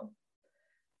from you.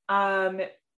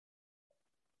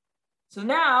 So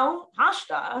now,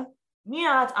 hashta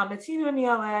miat ametinu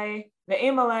niale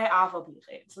ve'emale afal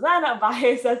pichin. So then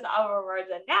Abaye says to Abba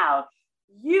Marza, now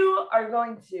you are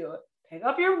going to pick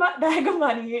up your bag of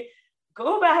money,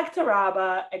 go back to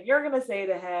Rabba, and you're going to say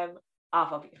to him,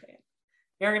 afal pichin.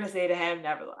 You're going to say to him,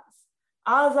 nevertheless.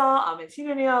 Azal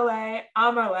ametinu niale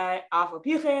amarle afal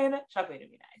pichin shaklinu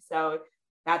mi-penei. So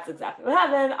that's exactly what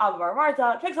happened. Abba Bar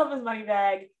Marta picks up his money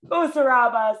bag, goes to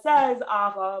Rabba, says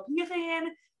afal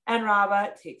pichin, and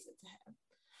Rabba takes it to him.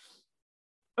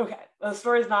 Okay, the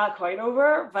story's not quite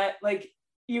over, but like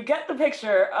you get the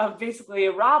picture of basically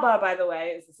Rabba, by the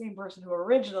way, is the same person who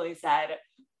originally said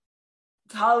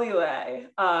Talile,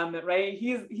 right?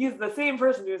 He's the same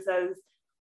person who says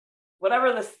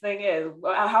whatever this thing is,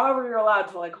 however you're allowed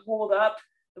to like hold up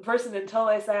the person until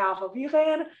they say afal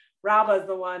pichin. Rabba is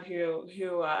the one who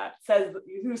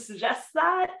suggests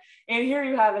that, and here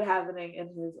you have it happening in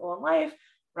his own life.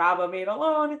 Rabba made a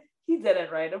loan. He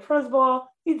didn't write a Pruzbol.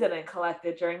 He didn't collect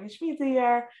it during the Shemitah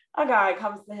year. A guy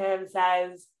comes to him,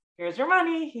 says, here's your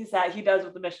money. He does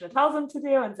what the Mishnah tells him to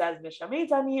do and says,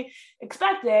 mi-penei,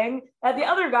 expecting that the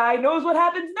other guy knows what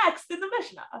happens next in the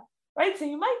Mishnah, right? So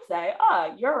you might say,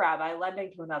 you're a rabbi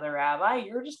lending to another rabbi.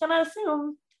 You're just going to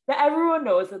assume that everyone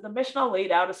knows that the Mishnah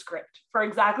laid out a script for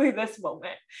exactly this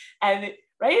moment. And,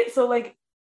 right? So like,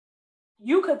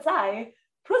 you could say,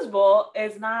 Pruzbol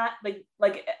is not like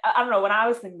I don't know, when I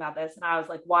was thinking about this and I was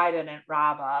like, why didn't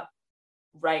Rabba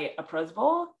write a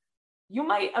Pruzbol? You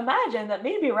might imagine that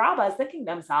maybe Rabba is thinking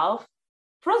to himself,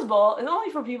 Pruzbol is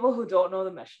only for people who don't know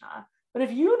the Mishnah. But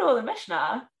if you know the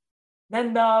Mishnah,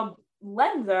 then the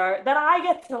lender, then I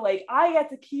get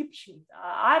to keep Shemittah.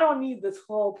 I don't need this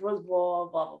whole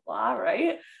Pruzbol, blah, blah, blah,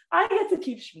 right? I get to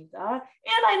keep Shemittah,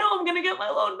 and I know I'm going to get my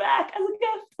loan back as a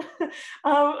gift,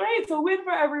 right? So win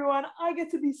for everyone. I get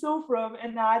to be so from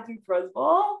and not do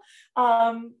Pruzbol.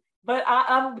 But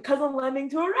I'm because I'm lending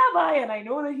to a rabbi, and I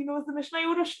know that he knows the Mishnah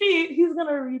Shvit, he's going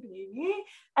to repay me,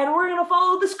 and we're going to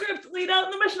follow the script laid out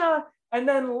in the Mishnah. And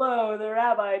then, the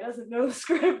rabbi doesn't know the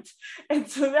script, and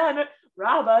so then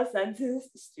Rabba sends his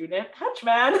student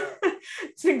henchman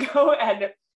to go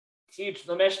and teach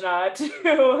the Mishnah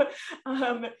to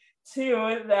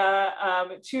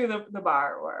the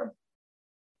borrower.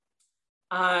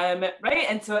 Right,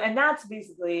 and that's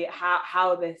basically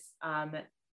how this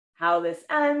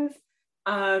ends.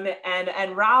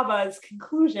 And Rabba's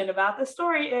conclusion about the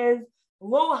story is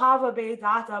lo hava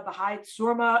be'data b'hai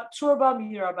turba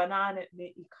mi Rabbanan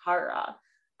me'ikara.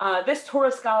 This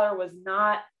Torah scholar was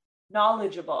not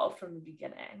knowledgeable from the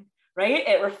beginning, right?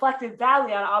 It reflected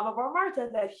badly on Abba Bar Marta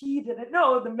that he didn't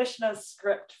know the Mishnah's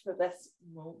script for this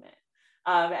moment.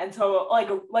 And so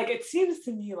like it seems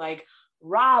to me like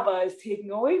Rabbah is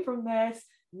taking away from this,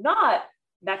 not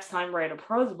next time write a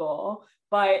Pruzbol,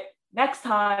 but next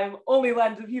time only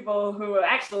lend to people who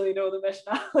actually know the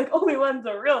Mishnah, like only lend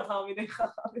to real Talmudic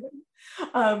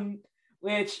chachamim,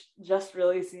 which just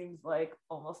really seems like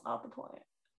almost not the point.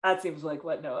 That seems like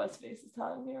what Noah's face is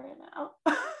telling me right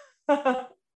now.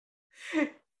 do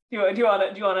you want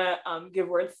to give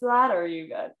words to that, or are you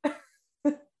good?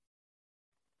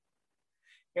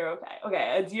 You're okay.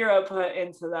 Okay, Adira put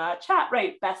into the chat,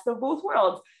 right, best of both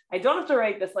worlds. I don't have to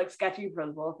write this like sketchy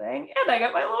Pruzbol thing, and I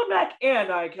got my loan back, and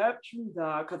I kept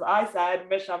Shemittah because I said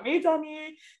mi-penei,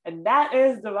 and that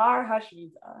is Devar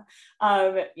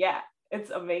ha-Shemittah. Yeah, it's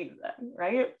amazing,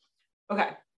 right? Okay.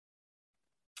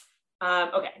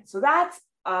 Okay, so that's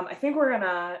I think we're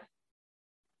gonna.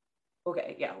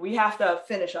 Okay, yeah, we have to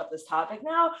finish up this topic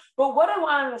now. But what I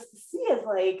wanted us to see is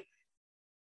like,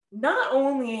 not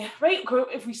only, right,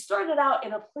 if we started out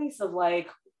in a place of like,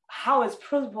 how is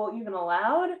Pruzbol even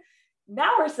allowed?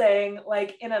 Now we're saying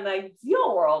like in an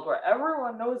ideal world where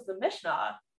everyone knows the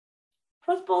Mishnah,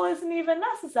 Pruzbol isn't even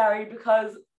necessary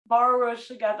because borrowers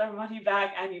should get their money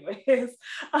back anyways.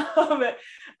 And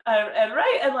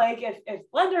right, and like if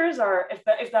lenders are,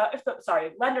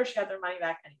 lenders should get their money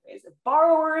back anyways. If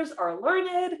borrowers are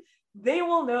learned, they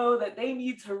will know that they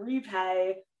need to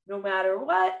repay no matter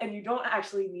what, and you don't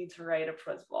actually need to write a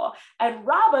Pruzbol. And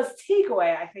Rabbah's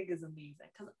takeaway, I think, is amazing,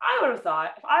 because I would have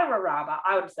thought, if I were Rabbah,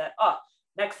 I would have said, oh,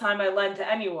 next time I lend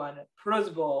to anyone,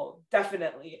 Pruzbol,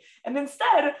 definitely. And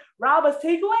instead, Rabbah's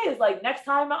takeaway is like, next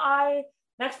time I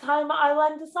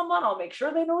lend to someone, I'll make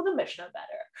sure they know the Mishnah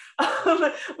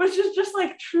better, which is just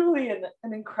like truly an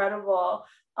incredible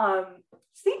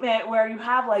statement, where you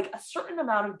have like a certain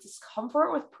amount of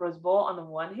discomfort with Pruzbol on the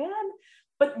one hand,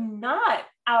 but not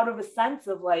out of a sense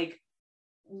of like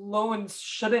loans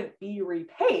shouldn't be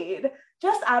repaid,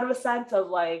 just out of a sense of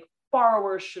like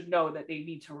borrowers should know that they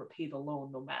need to repay the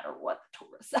loan no matter what the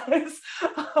Torah says,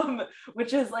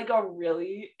 which is like a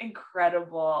really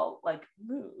incredible like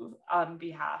move on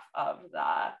behalf of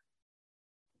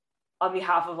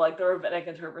like the rabbinic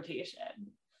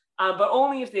interpretation, but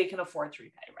only if they can afford to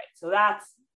repay, right? So that's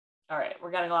all right.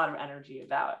 We're getting a lot of energy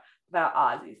about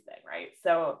Ozzy's thing, right?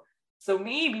 So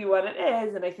maybe what it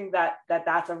is, and I think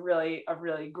that's a really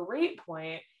great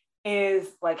point, is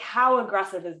like, how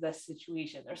aggressive is this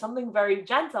situation? There's something very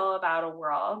gentle about a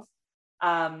world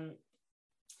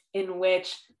in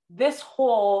which this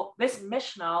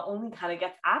Mishnah only kind of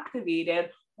gets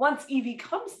activated once Evie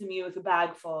comes to me with a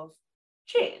bag full of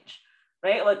change,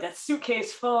 right? Like a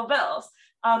suitcase full of bills.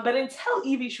 But until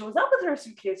Evie shows up with her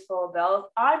suitcase full of bills,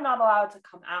 I'm not allowed to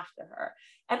come after her.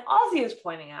 And Ozzy is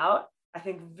pointing out, I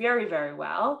think very, very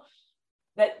well,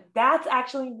 that that's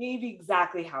actually maybe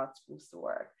exactly how it's supposed to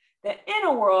work. That in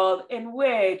a world in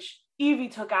which Evie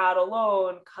took out a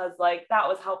loan because like that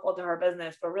was helpful to her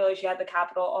business, but really she had the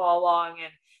capital all along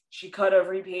and she could have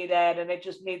repaid it, and it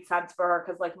just made sense for her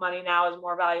because like money now is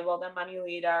more valuable than money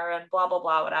later, and blah, blah,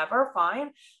 blah, whatever,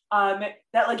 fine.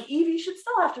 That like Evie should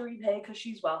still have to repay because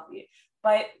she's wealthy.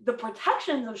 But the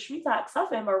protections of Shemittah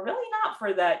Ksafim are really not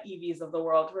for the Evies of the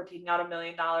world who are taking out $1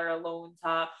 million loan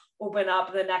to open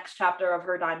up the next chapter of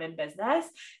her diamond business.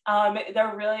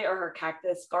 They're really, or her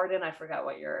cactus garden, I forgot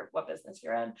what business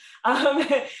you're in.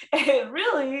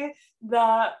 Really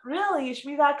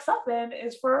Shemittah Ksafim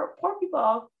is for poor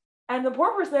people. And the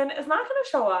poor person is not going to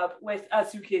show up with a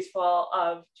suitcase full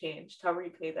of change to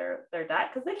repay their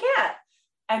debt because they can't.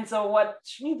 And so what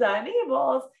Shemittah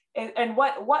enables, and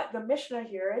what the Mishnah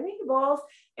here enables,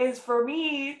 is for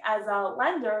me as a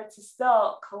lender to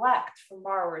still collect from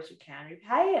borrowers who can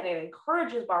repay, and it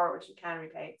encourages borrowers who can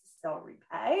repay to still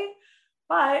repay.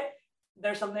 But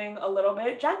there's something a little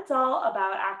bit gentle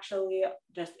about actually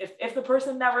just, if the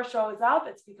person never shows up,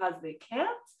 it's because they can't,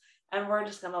 and we're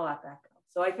just going to let that go.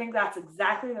 So I think that's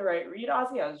exactly the right read,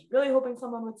 Ozzy. I was really hoping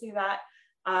someone would see that,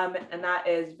 and that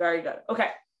is very good. Okay,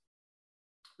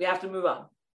 we have to move on,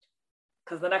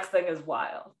 because the next thing is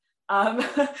wild.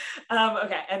 Okay,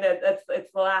 and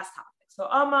it's the last topic. So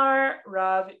Amar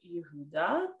Rav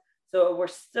Yehuda. So we're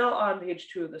still on page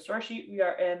 2 of the source sheet. We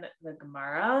are in the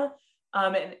Gemara.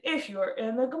 And if you are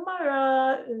in the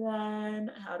Gemara,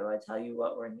 then how do I tell you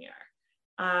what we're near?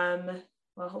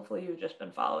 Well, hopefully you've just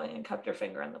been following and kept your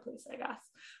finger in the place, I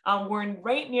guess. We're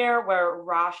right near where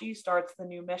Rashi starts the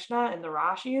new Mishnah in the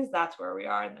Rashis. That's where we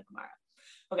are in the Gemara.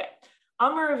 Okay.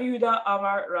 Amar Rav Yehuda,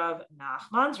 Amar Rav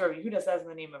Nachman. So Rav Yehuda says in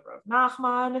the name of Rav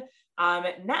Nachman,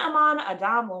 Ne'aman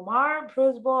Adam Lomar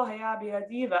Pruzbol Haya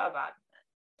Bi'adi Ve'avad.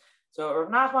 So Rav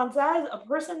Nachman says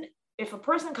if a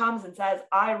person comes and says,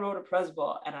 I wrote a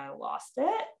Pruzbol and I lost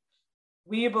it,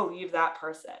 we believe that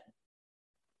person.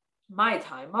 My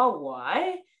time,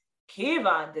 why?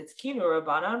 Kevan ditzkinu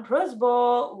Rabbanan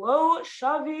Pruzbol lo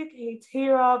shavik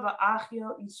hetera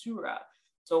va'achil isura.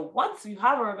 So once you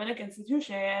have a rabbinic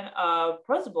institution of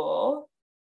Pruzbol,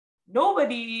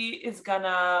 nobody is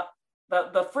gonna.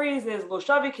 The phrase is lo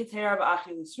shavik hetera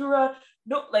va'achil isura.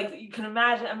 No, like you can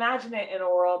imagine it in a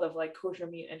world of like kosher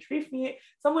meat and treif meat.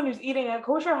 Someone who's eating a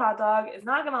kosher hot dog is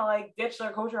not gonna like ditch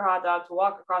their kosher hot dog to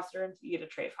walk across the room to eat a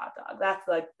treif hot dog. That's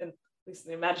like at least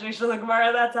in the imagination of the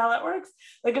Gemara, that's how that works.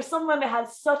 Like if someone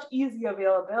has such easy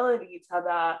availability to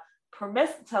the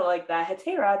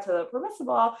hetera, to the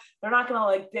permissible, they're not gonna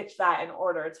like ditch that in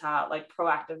order to like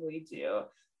proactively do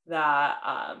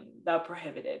the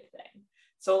prohibited thing.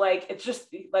 So like it's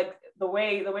just like the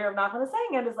way Rav Nachman is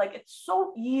saying it is like it's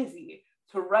so easy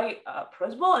to write a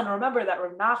Pruzbol. And remember that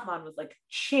Rav Nachman was like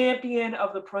champion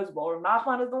of the Pruzbol. Rav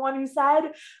Nachman is the one who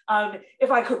said,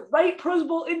 if I could write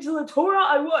Pruzbol into the Torah,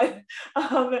 I would.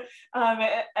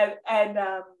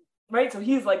 Right, so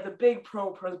he's like the big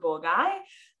pro Pruzbol guy.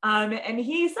 And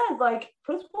he says like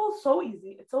Pruzbol is so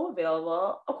easy, it's so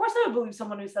available. Of course I would believe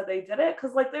someone who said they did it,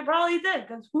 because like they probably did,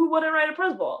 because who wouldn't write a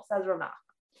Pruzbol, says Rav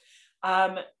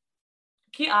Nachman.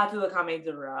 Ki atu l'kamei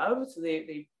de Rav. So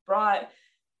they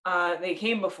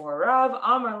came before Rav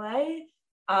Amarle,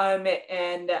 and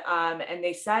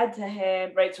they said to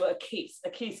him, right? So a case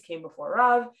came before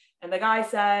Rav, and the guy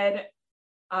said,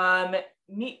 a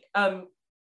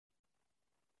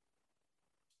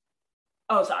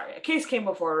case came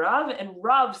before Rav, and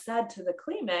Rav said to the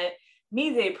claimant,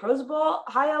 "Midei Pruzbol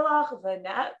hayalach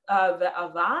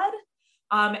ve'avad."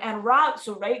 And Rav,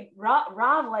 so right,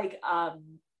 Rav like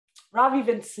Rav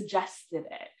even suggested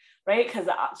it, right? Because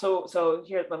so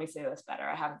here, let me say this better.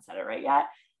 I haven't said it right yet.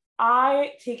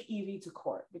 I take Evie to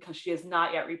court because she has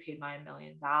not yet repaid my $1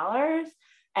 million.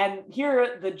 And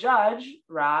here the judge,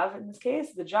 Rav in this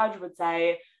case, the judge would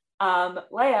say,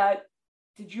 Leah,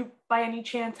 did you by any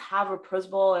chance have a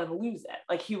Pruzbol and lose it?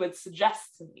 Like he would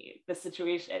suggest to me the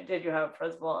situation, did you have a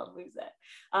Pruzbol and lose it?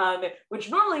 Which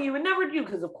normally you would never do,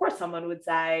 because of course someone would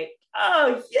say,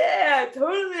 oh yeah,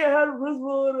 totally I had a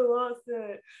Pruzbol and I lost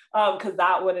it. Because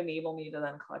that would enable me to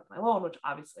then collect my loan, which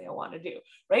obviously I want to do,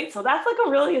 right? So that's like a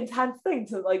really intense thing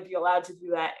to like be allowed to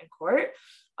do that in court.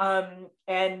 And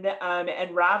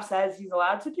Rav says he's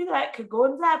allowed to do that. Like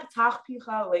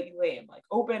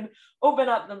open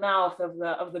up the mouth of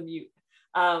the mute.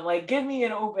 Like give me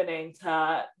an opening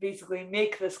to basically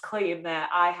make this claim that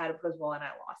I had a Pruzbol and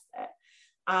I lost it.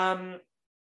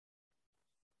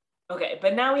 Okay,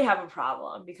 but now we have a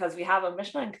problem because we have a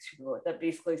Mishnah in Ketubot that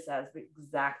basically says the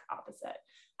exact opposite.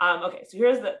 Okay, so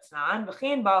here's the Zman.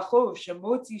 V'chein ba'achov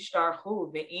shemotzi shtar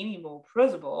chov ve'eni mo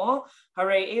Pruzbol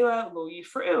harei ela lo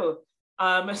yifru.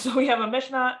 So we have a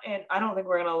Mishnah, and I don't think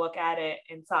we're going to look at it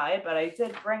inside, but I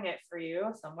did bring it for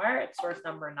you somewhere. It's source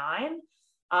number 9.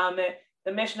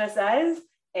 The Mishnah says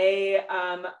a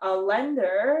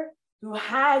lender who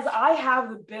I have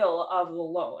the bill of the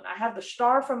loan. I have the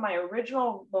shtar from my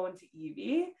original loan to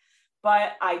Evie,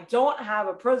 but I don't have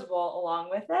a Pruzbol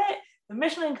along with it. The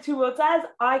Mishnah in Ketubot says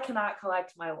I cannot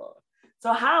collect my loan.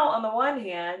 So how, on the one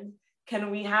hand,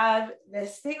 can we have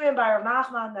this statement by Rav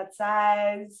Nachman that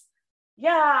says,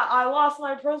 yeah, I lost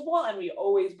my Pruzbol, and we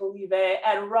always believe it,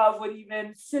 and Rav would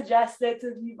even suggest it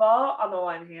to people on the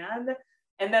one hand,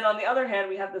 and then on the other hand,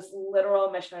 we have this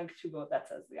literal Mishnah in Ketubot that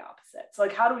says the opposite. So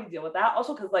like, how do we deal with that?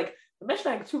 Also, because like the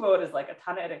Mishnah in Ketubot is like a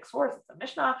Talmudic source. It's a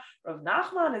Mishnah. Rav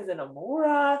Nachman is in a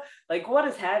Mora. Like, what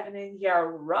is happening here?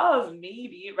 Rav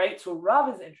maybe, right? So Rav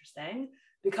is interesting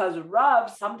because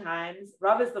Rav is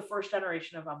the first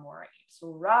generation of Amoraim. So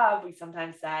Rav, we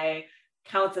sometimes say,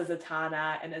 counts as a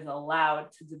Tana and is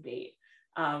allowed to debate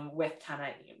with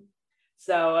Tanaim.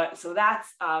 So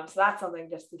that's something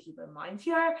just to keep in mind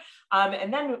here.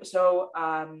 And that's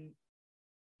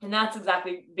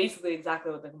basically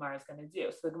exactly what the Gemara is going to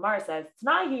do. So the Gemara says,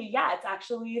 Tanahi, yeah, it's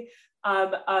actually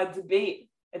a debate.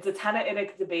 It's a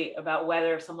Tanaitic debate about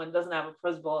whether if someone doesn't have a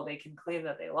Pruzbol, they can claim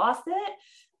that they lost it.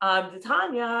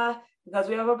 Tanya, because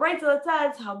we have a brayta that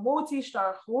says, Hamoti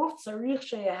shtar chuf tzarich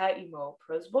sheyeha imo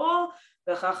Pruzbol,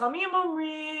 the Chachamim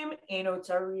omrim eno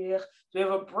tzarich. So we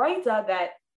have a brayta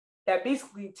that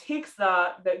basically takes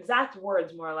the exact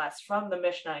words, more or less, from the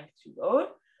Mishnah in Ketubot,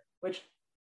 which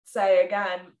say,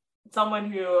 again, someone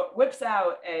who whips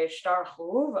out a shtar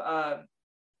chuv, a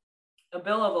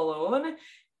bill of a loan,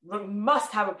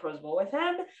 must have a Pruzbol with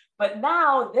him. But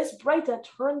now this brayta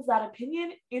turns that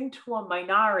opinion into a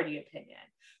minority opinion.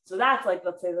 So that's like,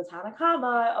 let's say the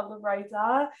Tanakama of the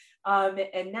Braita.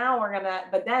 And now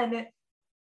but then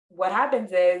what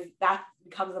happens is that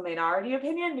becomes a minority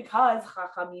opinion because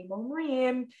Chachamim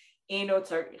Omrim,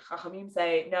 Chachamim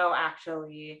say, no,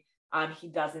 actually, he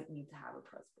doesn't need to have a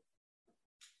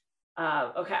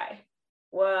Pruzbol. Okay.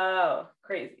 Whoa,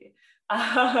 crazy.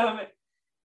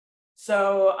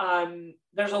 So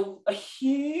there's a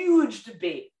huge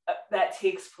debate that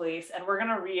takes place, and we're going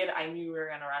to read, I knew we were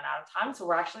going to run out of time, so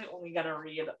we're actually only going to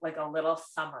read like a little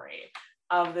summary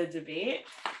of the debate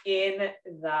in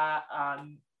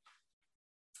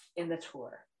the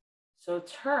tour. So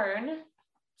turn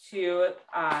to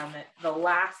the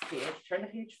last page, turn to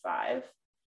page 5.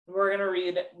 We're going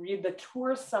to read the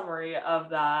tour summary of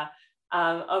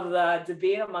the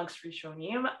debate amongst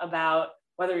Rishonim about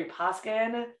whether we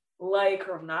paskin like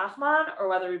Rav Nachman or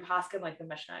whether we paskin like the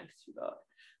Mishnah and Ketubot.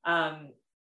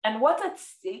 And what's at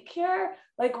stake here?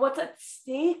 Like what's at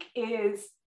stake is,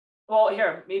 well,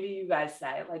 here, maybe you guys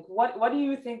say, like, what do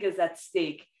you think is at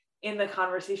stake in the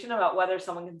conversation about whether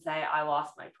someone can say, I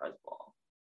lost my Pruzbol?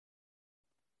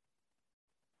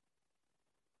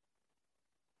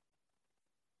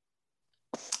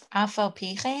 Afal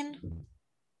Pichein?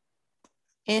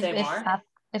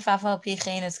 If Afal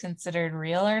Pichein is considered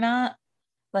real or not.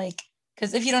 Like,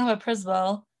 because if you don't have a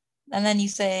Pruzbol, and then you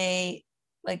say,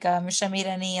 like, Shemittah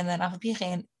and then Afal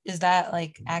Pichein, is that,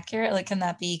 like, accurate? Like, can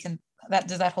that be,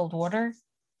 does that hold water?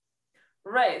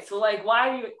 Right. So, like,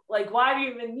 why do you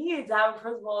even need to have a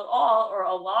Pruzbol at all, or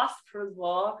a lost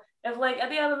Pruzbol, if, like, at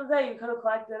the end of the day, you could have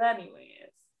collected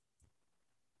anyways?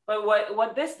 But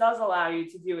what this does allow you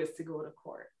to do is to go to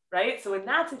court, right? So in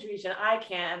that situation, I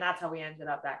can't, and that's how we ended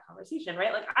up that conversation,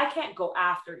 right? Like, I can't go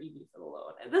after Evie for the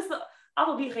loan. And this,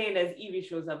 I'll be paying as Evie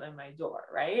shows up in my door,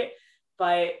 right?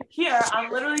 But here, I'm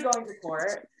literally going to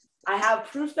court. I have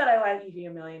proof that I lent Evie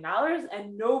 $1 million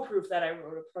and no proof that I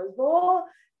wrote a Pruzbol.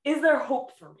 Is there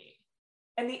hope for me?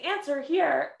 And the answer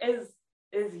here is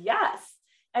yes.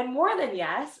 And more than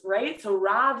yes, right? So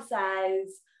Rav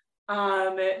says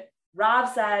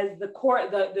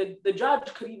the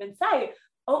judge could even say,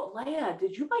 oh, Leah,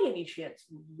 did you by any chance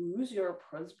lose your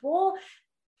Pruzbol?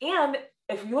 And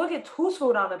if you look at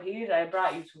Tosfot on the page, I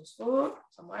brought you Tosfot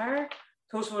somewhere.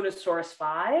 Tosfot is source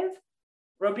 5.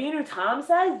 Rabbeinu Tam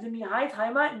says,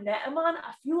 mi-penei ne'eman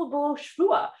afilu b'lo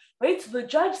shvua. Right? So the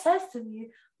judge says to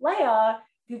me, Leah,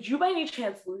 did you by any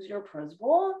chance lose your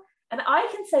Pruzbol? And I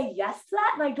can say yes to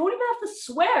that, and I don't even have to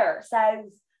swear, says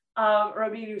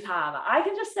Rabbeinu Tam. I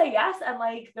can just say yes, and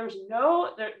like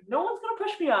no one's gonna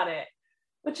push me on it,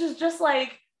 which is just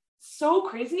like so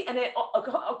crazy. And it,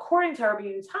 according to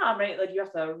Rabbeinu Tam, right, like you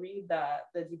have to read the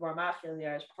Dibor Machil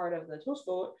here as part of the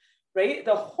Tosfot, right?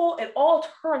 It all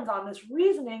turns on this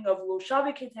reasoning of lo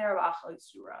shavi keter v'achal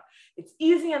surah. It's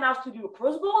easy enough to do a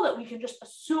Pruzbol that we can just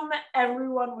assume that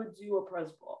everyone would do a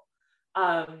Pruzbol.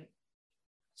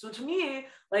 So to me,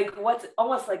 like what's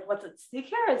at stake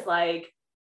here is like,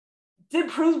 did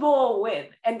Pruzbol win?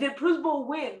 And did Pruzbol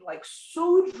win like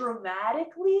so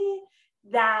dramatically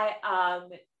that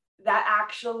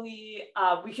actually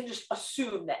we can just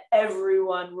assume that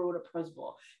everyone wrote a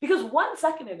Pruzbol? Because 1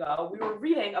 second ago, we were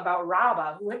reading about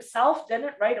Rabbah, who himself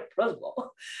didn't write a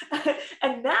Pruzbol.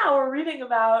 And now we're reading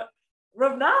about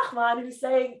Rav Nachman, who's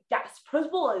saying, yes,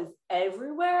 Pruzbol is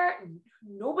everywhere.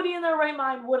 Nobody in their right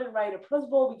mind wouldn't write a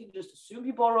Pruzbol. We can just assume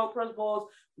people wrote Pruzbols.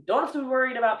 We don't have to be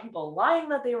worried about people lying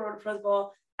that they wrote a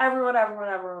Pruzbol. Everyone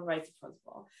writes a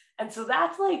Pruzbol. And so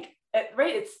that's like,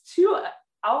 right, it's too,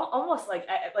 almost like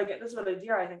this is what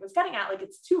Adira, I think, was getting at. Like,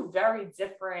 it's two very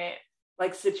different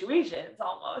like situations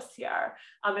almost here,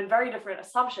 and very different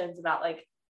assumptions about like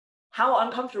how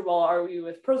uncomfortable are we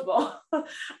with Pruzbol?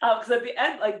 Because at the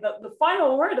end, like the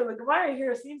final word of the Gemara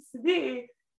here seems to be,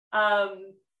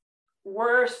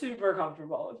 we're super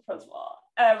comfortable with Pruzbol.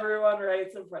 Everyone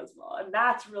writes a Pruzbol, and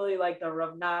that's really like the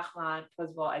Rav Nachman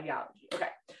Pruzbol ideology. Okay,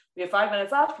 we have 5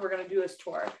 minutes left. We're going to do this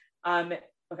tour. Okay,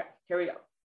 here we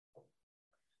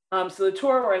go. So the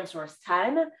tour, we're in source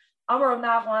 10. Amar Rav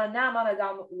Nachman, Na'aman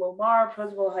Adam Lomar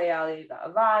Pruzbol Hayali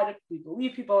Avad. We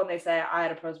believe people when they say, I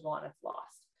had a Pruzbol and it's lost.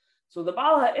 So the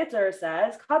Baal HaItzer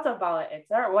says, Katav Baal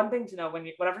HaItzer. One thing to know,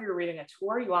 whenever you're reading a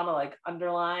tour, you want to like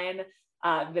underline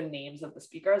the names of the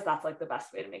speakers. That's like the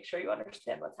best way to make sure you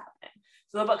understand what's happening.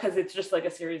 So because it's just like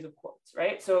a series of quotes,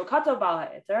 right? So Katav Baal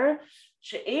HaItzer,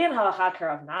 She'ein Halacha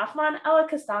Karav Nachman El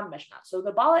Kastam Mishnah. So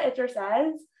the Baal HaItzer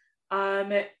says,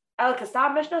 El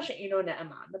Kastam Mishnah She'ino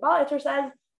Ne'eman. The Baal HaItzer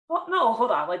says, well, no,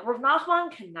 hold on. Like Rav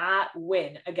Nachman cannot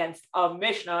win against a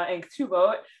Mishnah and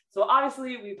Ketubot. So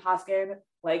obviously we paskin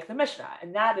like the Mishnah,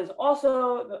 and that is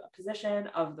also the position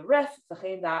of the Rif,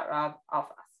 Zachein Dat Rav Alfas.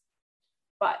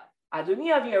 But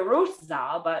Adoni Avia Rosh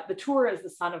Zal, but the Tur is the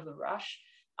son of the Rosh.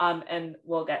 And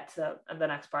we'll get to the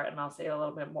next part, and I'll say a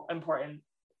little bit more important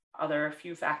other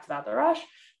few facts about the Rosh.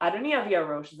 Adoni Avia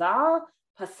Rosh Zal,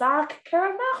 Pasak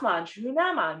Kerav Nachman, Shu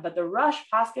Naman. But the Rosh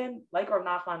Paskin, like Rav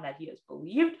Nachman, that he is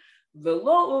believed.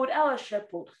 Velo Od Ela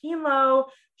Shepotchino,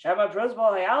 Shema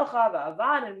Pruzbol Hayalcha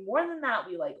Va'avad. And more than that,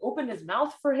 we like opened his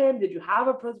mouth for him. Did you have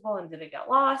a Pruzbol and did it get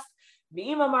lost?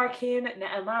 V'ima Markin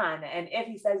Ne'eman. And if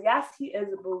he says yes, he is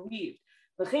believed.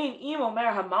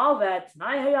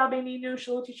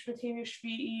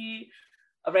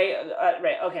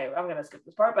 Right, okay, I'm gonna skip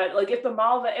this part, but like if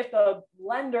the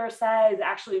lender says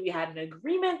actually we had an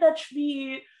agreement that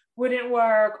Shvi wouldn't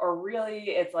work, or really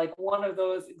it's like one of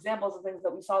those examples of things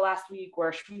that we saw last week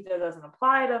where Shemittah doesn't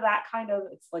apply to that kind of,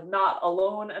 it's like not a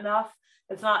loan enough.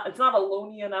 It's not a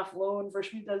loany enough loan for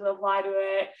Shemittah to apply to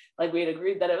it. Like we had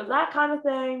agreed that it was that kind of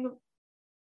thing.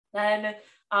 Then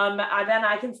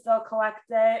I can still collect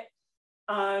it.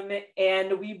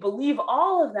 And we believe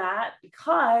all of that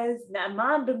because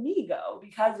Na'aman b'migo,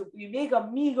 because we make a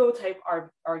migo type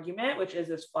argument, which is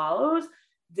as follows: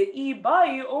 De'i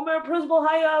bayi omer Pruzbol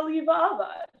haya li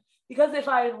va'avad. Because if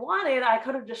I had wanted, I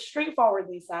could have just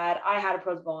straightforwardly said I had a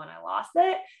Pruzbol and I lost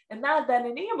it, and that then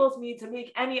enables me to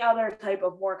make any other type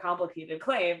of more complicated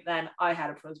claim than I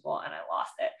had a Pruzbol and I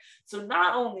lost it. So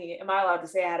not only am I allowed to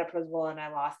say I had a Pruzbol and I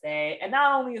lost it, and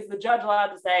not only is the judge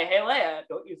allowed to say, hey Leah,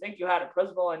 don't you think you had a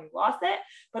Pruzbol and you lost it?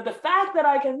 But the fact that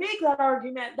I can make that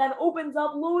argument then opens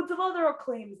up loads of other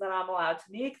claims that I'm allowed to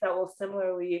make that will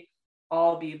similarly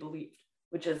all be believed,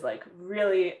 which is like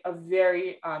really a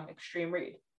very extreme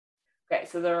read. Okay,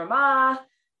 so the Ramah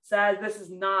says this is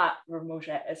not Rav Moshe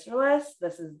Isserlis.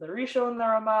 This is the Rishon, the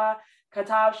Ramah.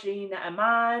 Katav shehi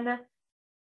ne'eman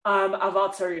aval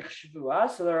tzarich shvua.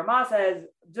 So the Ramah says,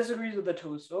 disagrees with the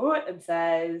Tosfot and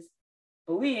says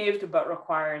believed but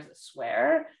requires a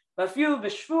swear. Bafilu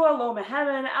b'shvua lo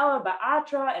mehemen ela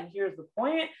ba'atra. And here's the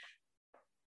point: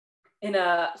 in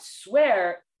a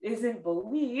swear isn't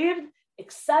believed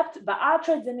except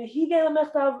ba'atra denehige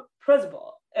lemechtav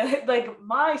Pruzbol. Like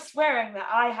my swearing that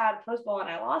I had Pruzbol and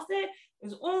I lost it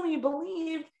is only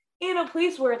believed in a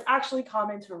place where it's actually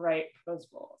common to write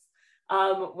Pruzbols,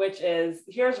 which is,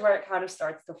 here's where it kind of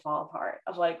starts to fall apart.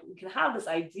 Of like, we can have this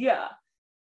idea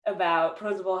about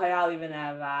Pruzbol hayali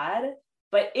v'ne'avad,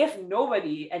 but if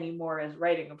nobody anymore is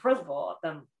writing a Pruzbol,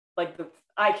 then like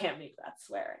I can't make that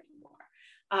swear anymore.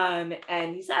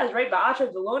 And he says, right, in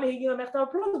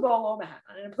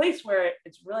a place where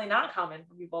it's really not common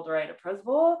for people to write a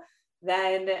Pruzbol,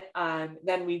 then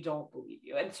we don't believe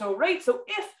you. And so, right, so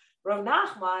if Rav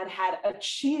Nachman had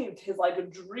achieved his like a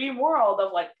dream world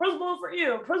of like Pruzbol for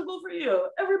you,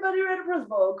 everybody write a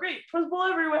Pruzbol, great,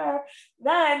 Pruzbol everywhere,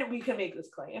 then we can make this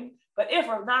claim. But if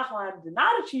Rav Nachman did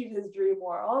not achieve his dream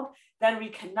world, then we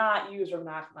cannot use Rav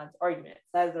Nachman's argument,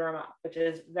 says the Ramah, which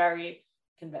is very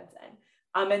convincing.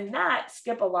 And that,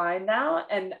 skip a line now,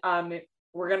 and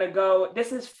we're going to go,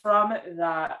 this is from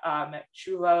the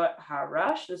Tshuva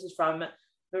HaRush. This is from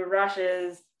the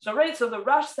Rush's, so the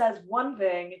Rush says one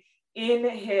thing in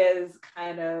his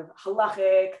kind of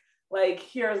halachic, like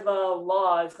here's the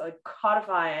laws, like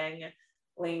codifying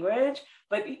language,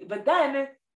 but then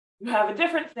you have a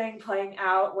different thing playing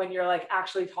out when you're like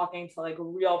actually talking to like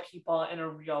real people in a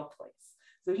real place.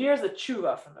 So here's a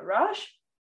Tshuva from the Rush.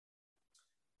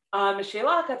 Do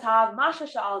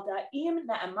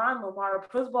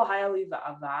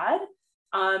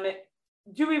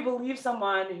we believe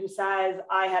someone who says,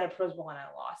 I had a Pruzbol and I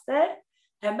lost it?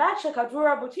 And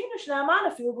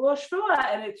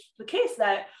it's the case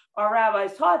that our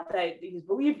rabbis taught that he's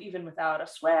believed even without a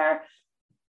swear.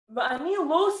 But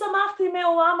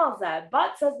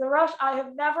says the Rush, I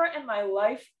have never in my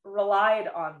life relied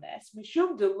on this.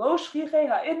 Because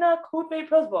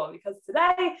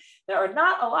today there are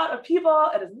not a lot of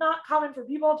people, it is not common for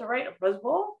people to write a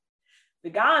Pruzbol.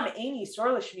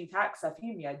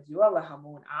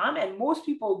 And most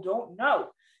people don't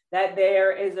know that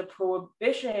there is a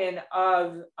prohibition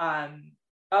of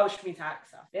Shemittah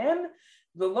Ksafim.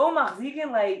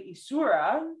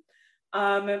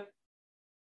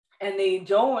 And they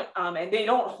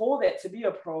don't hold it to be a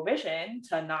prohibition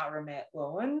to not remit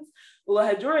loans.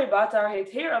 And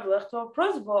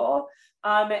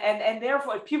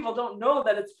therefore, if people don't know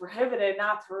that it's prohibited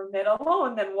not to remit a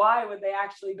loan, then why would they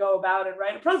actually go about and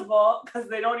write a Pruzbol? Because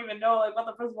they don't even know like what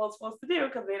the Pruzbol is supposed to do,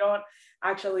 because they don't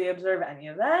actually observe any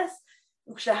of this.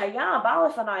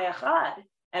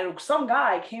 And some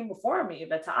guy came before me,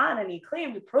 and he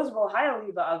claimed Pruzbol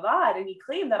hayali va'avad, and he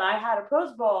claimed that I had a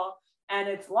Pruzbol and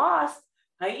it's lost.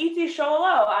 I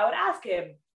would ask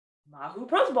him, Mahu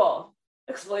Pruzbol.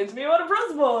 explain to me what a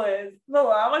Pruzbol is. And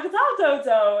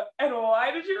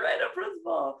why did you write a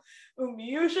Pruzbol? And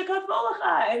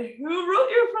who wrote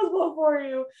your Pruzbol for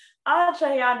you? Until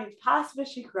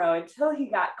he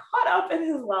got caught up in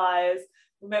his lies.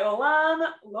 And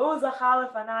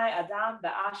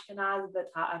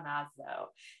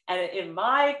in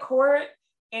my court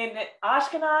in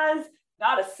Ashkenaz,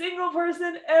 not a single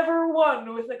person ever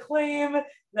won with a claim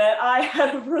that I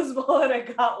had a Pruzbol and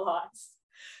it got lost.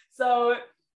 So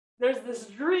there's this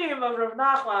dream of Rav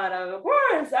Nachman of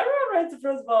course, everyone writes a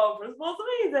Pruzbol. Pruzbol's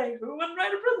amazing. Who wouldn't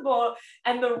write a Pruzbol?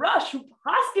 And the Rush, who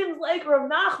paskins like Rav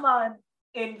Nachman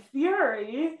in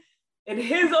theory, in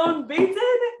his own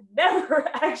Beitin, never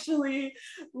actually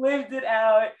lived it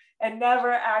out and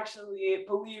never actually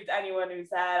believed anyone who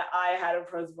said, I had a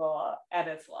Pruzbol and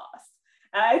it's lost.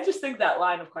 And I just think that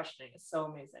line of questioning is so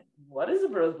amazing. What is a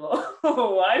Pruzbol?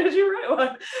 Why did you write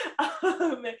one?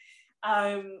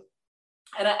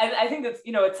 And I think it's,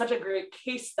 it's such a great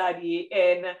case study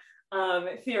in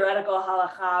theoretical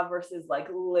halakha versus like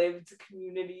lived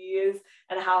communities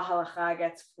and how halakha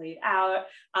gets played out.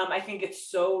 I think it's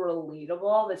so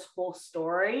relatable, this whole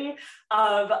story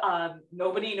of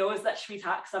nobody knows that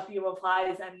Shemittah Ksafim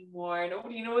applies anymore.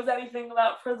 Nobody knows anything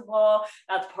about Pruzbol.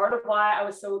 That's part of why I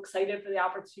was so excited for the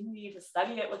opportunity to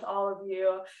study it with all of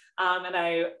you. And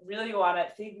I really want to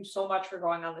thank you so much for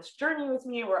going on this journey with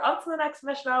me. We're up to the next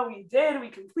Mishnah. We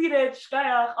completed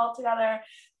Shkayach all together.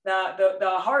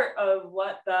 The heart of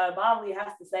what the Bavli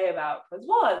has to say about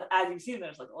Pruzbol, as you've seen,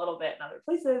 there's like a little bit in other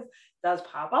places, does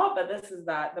pop up, but this is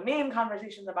the main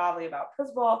conversation in the Bavli about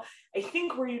Pruzbol. I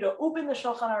think were you to open the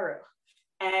Shulchan Aruch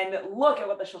and look at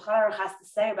what the Shulchan Aruch has to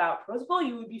say about Pruzbol,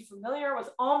 you would be familiar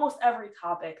with almost every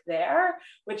topic there,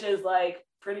 which is like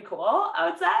pretty cool, I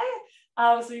would say.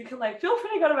 So you can like feel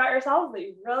pretty good about yourself that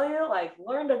you really like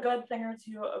learned a good thing or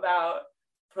two about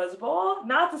Pruzbol.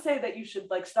 Not to say that you should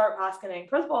like start paskening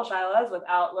Pruzbol shilas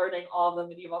without learning all the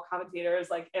medieval commentators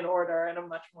like in order in a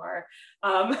much more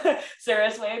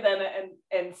serious way than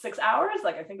in 6 hours.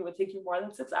 Like I think it would take you more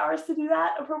than 6 hours to do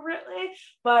that appropriately.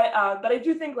 But I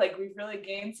do think like we've really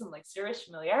gained some like serious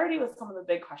familiarity with some of the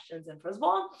big questions in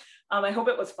Pruzbol. I hope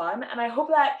it was fun, and I hope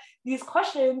that these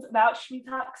questions about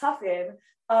Shemittah Ksafim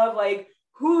of like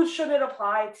who should it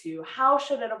apply to? How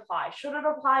should it apply? Should it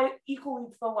apply equally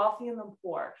to the wealthy and the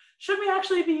poor? Should we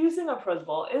actually be using a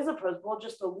Pruzbol? Is a Pruzbol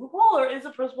just a loophole, or is a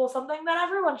Pruzbol something that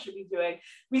everyone should be doing?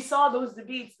 We saw those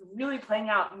debates really playing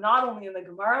out not only in the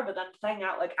Gemara, but then playing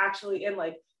out like actually in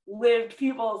like lived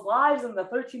people's lives in the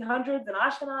 1300s in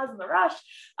Ashkenaz and the Rush,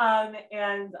 and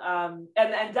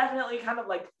definitely kind of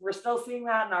like we're still seeing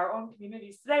that in our own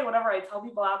communities today. Whenever I tell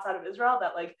people outside of Israel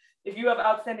that like if you have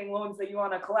outstanding loans that you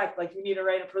want to collect, like you need to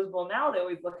write a Pruzbol now, they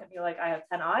always look at me like I have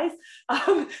 10 eyes.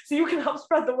 So you can help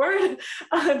spread the word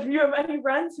if you have any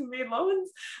friends who made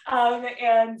loans, so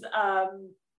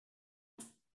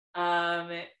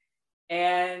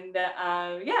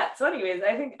anyways,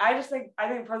 I think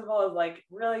Pruzbol is like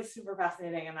really super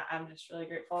fascinating, and I'm just really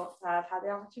grateful to have had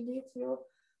the opportunity to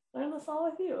learn this all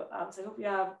with you. So I hope you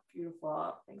have a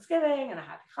beautiful Thanksgiving and a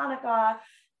happy Hanukkah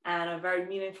and a very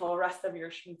meaningful rest of your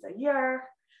Shemitah year.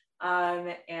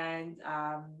 Thank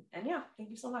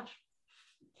you so much.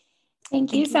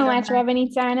 Thank you so much,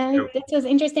 Rabbanit Sarna. This was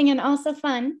interesting and also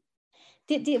fun.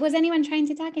 Was anyone trying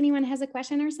to talk? Anyone has a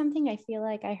question or something? I feel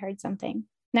like I heard something.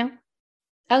 No?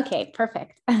 Okay,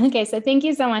 perfect. Okay, so thank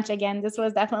you so much again. This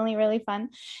was definitely really fun.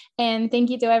 And thank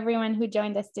you to everyone who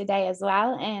joined us today as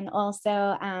well. And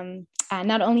also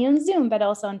not only on Zoom, but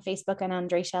also on Facebook and on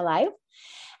Drisha Live.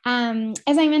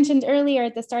 As I mentioned earlier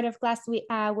at the start of class, we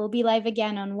will be live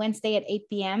again on Wednesday at 8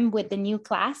 p.m. with the new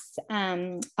class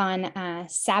on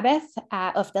Sabbath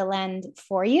of the land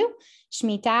for you,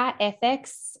 Shemitah,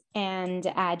 ethics, and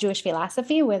Jewish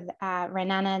philosophy with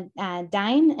Renana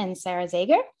Dine and Sarah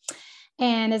Zager.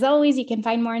 And as always, you can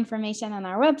find more information on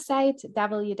our website,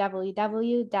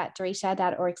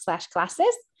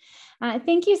 www.drisha.org/classes.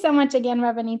 Thank you so much again,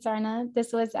 Rabbanit Sarna.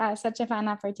 This was such a fun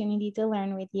opportunity to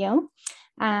learn with you.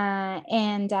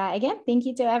 Again, thank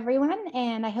you to everyone.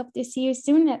 And I hope to see you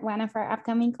soon at one of our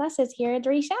upcoming classes here at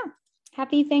Drisha.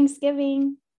 Happy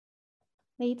Thanksgiving.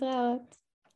 Leitraot.